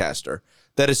broadcaster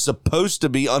that is supposed to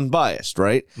be unbiased,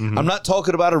 right? I'm not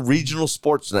talking about a regional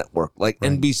sports network like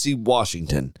NBC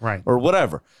Washington or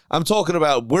whatever. I'm talking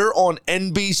about we're on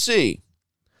NBC.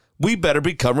 We better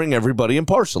be covering everybody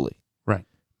impartially. Right.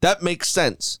 That makes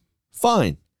sense.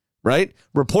 Fine. Right?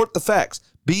 Report the facts.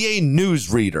 Be a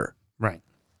news reader. Right.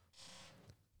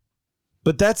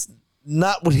 But that's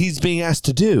not what he's being asked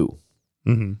to do.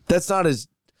 That's not his.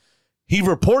 He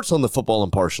reports on the football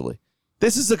impartially.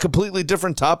 This is a completely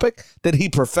different topic that he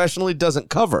professionally doesn't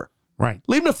cover. Right.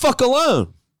 Leave him the fuck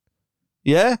alone.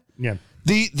 Yeah? Yeah.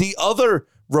 The other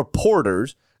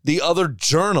reporters, the other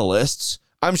journalists,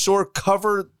 I'm sure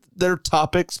cover their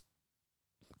topics,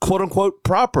 quote unquote,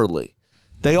 properly.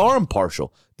 They are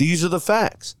impartial. These are the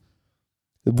facts.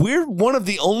 We're one of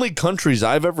the only countries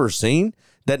I've ever seen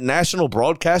that national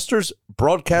broadcasters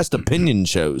broadcast opinion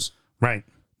shows. Right.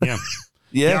 Yeah.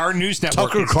 Yeah. Our news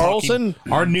network. Tucker is Carlson.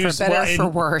 talking- Our news For better, and, for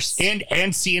worse. And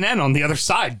CNN on the other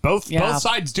side. Both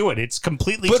sides do it. It's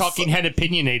completely But talking head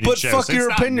opinionated But shows. fuck your It's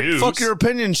not opinion. news. Fuck your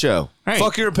opinion show. Right.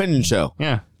 Fuck your opinion show.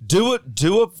 Yeah.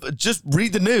 Just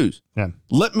read the news. Yeah.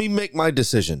 Let me make my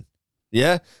decision.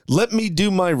 Yeah. Let me do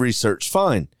my research.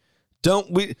 Fine.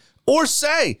 Or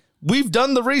say we've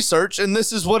done the research and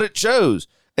this is what it shows.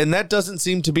 And that doesn't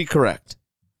seem to be correct.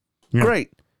 Yeah.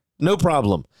 Great. No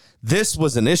problem. This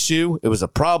was an issue. It was a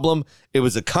problem. It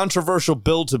was a controversial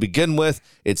bill to begin with.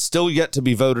 It's still yet to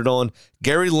be voted on.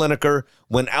 Gary Lineker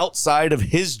went outside of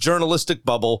his journalistic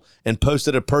bubble and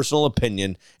posted a personal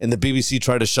opinion, and the BBC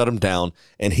tried to shut him down.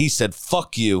 And he said,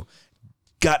 fuck you.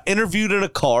 Got interviewed in a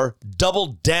car,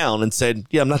 doubled down and said,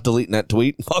 yeah, I'm not deleting that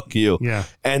tweet. Fuck you. Yeah.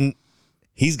 And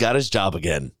he's got his job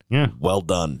again. Yeah. Well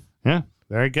done. Yeah.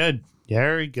 Very good.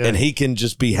 Very good. And he can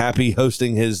just be happy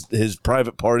hosting his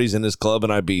private parties in his club in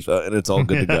Ibiza, and it's all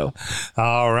good to go.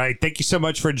 All right. Thank you so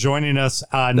much for joining us.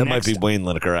 That might be Wayne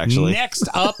Lineker, actually. Next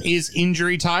up is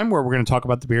Injury Time, where we're going to talk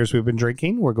about the beers we've been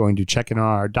drinking. We're going to check in on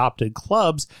our adopted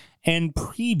clubs and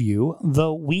preview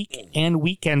the week and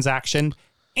weekends action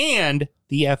and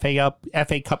the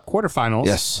FA Cup quarterfinals.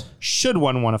 Yes. Should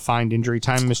one want to find Injury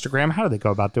Time, Mr. Graham, how do they go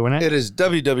about doing it? It is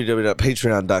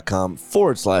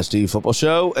www.patreon.com/DU Football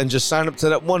Show, and just sign up to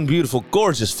that one beautiful,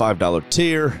 gorgeous $5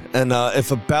 tier. And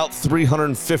if about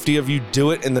 350 of you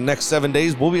do it in the next 7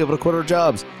 days, we'll be able to quit our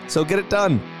jobs. So get it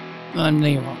done. No,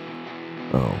 you won't.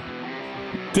 Oh.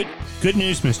 Good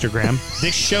news, Mr. Graham.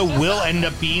 This show will end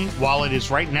up being, while it is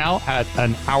right now at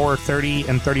an hour 30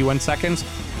 and 31 seconds,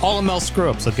 all of Mel's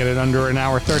screw-ups will get it under an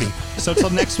hour 30. So till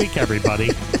next week,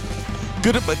 everybody.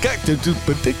 Good at my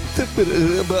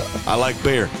I like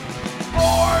beer.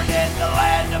 Born in the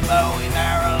land of Bowie,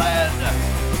 Maryland.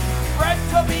 Bred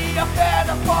to be a fan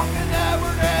of fucking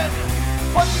Everton.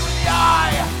 Punch you in the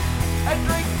eye and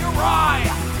drink your rye.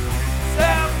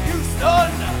 Sam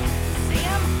Houston.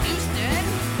 Sam Houston.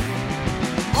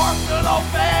 Arsenal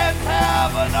fans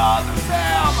have another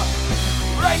Sam.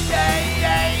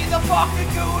 AKA the fucking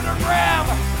Gooner Graham.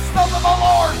 Stump of a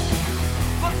lord.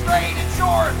 Look straight in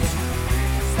shorts.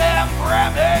 Sam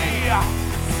Graham, hey.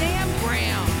 Sam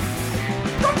Graham.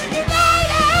 Brooklyn United!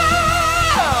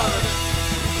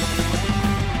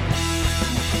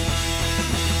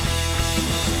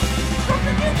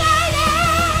 Brooklyn United!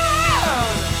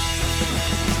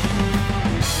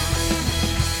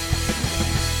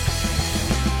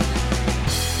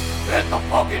 Hit the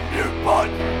fucking mute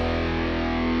button!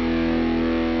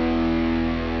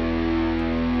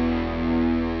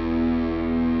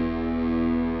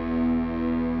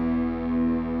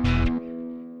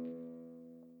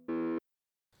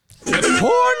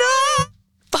 Corner!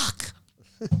 Fuck.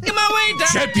 Get my way down.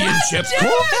 Championship.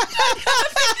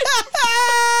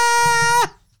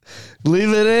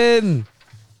 Leave it in.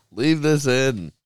 Leave this in.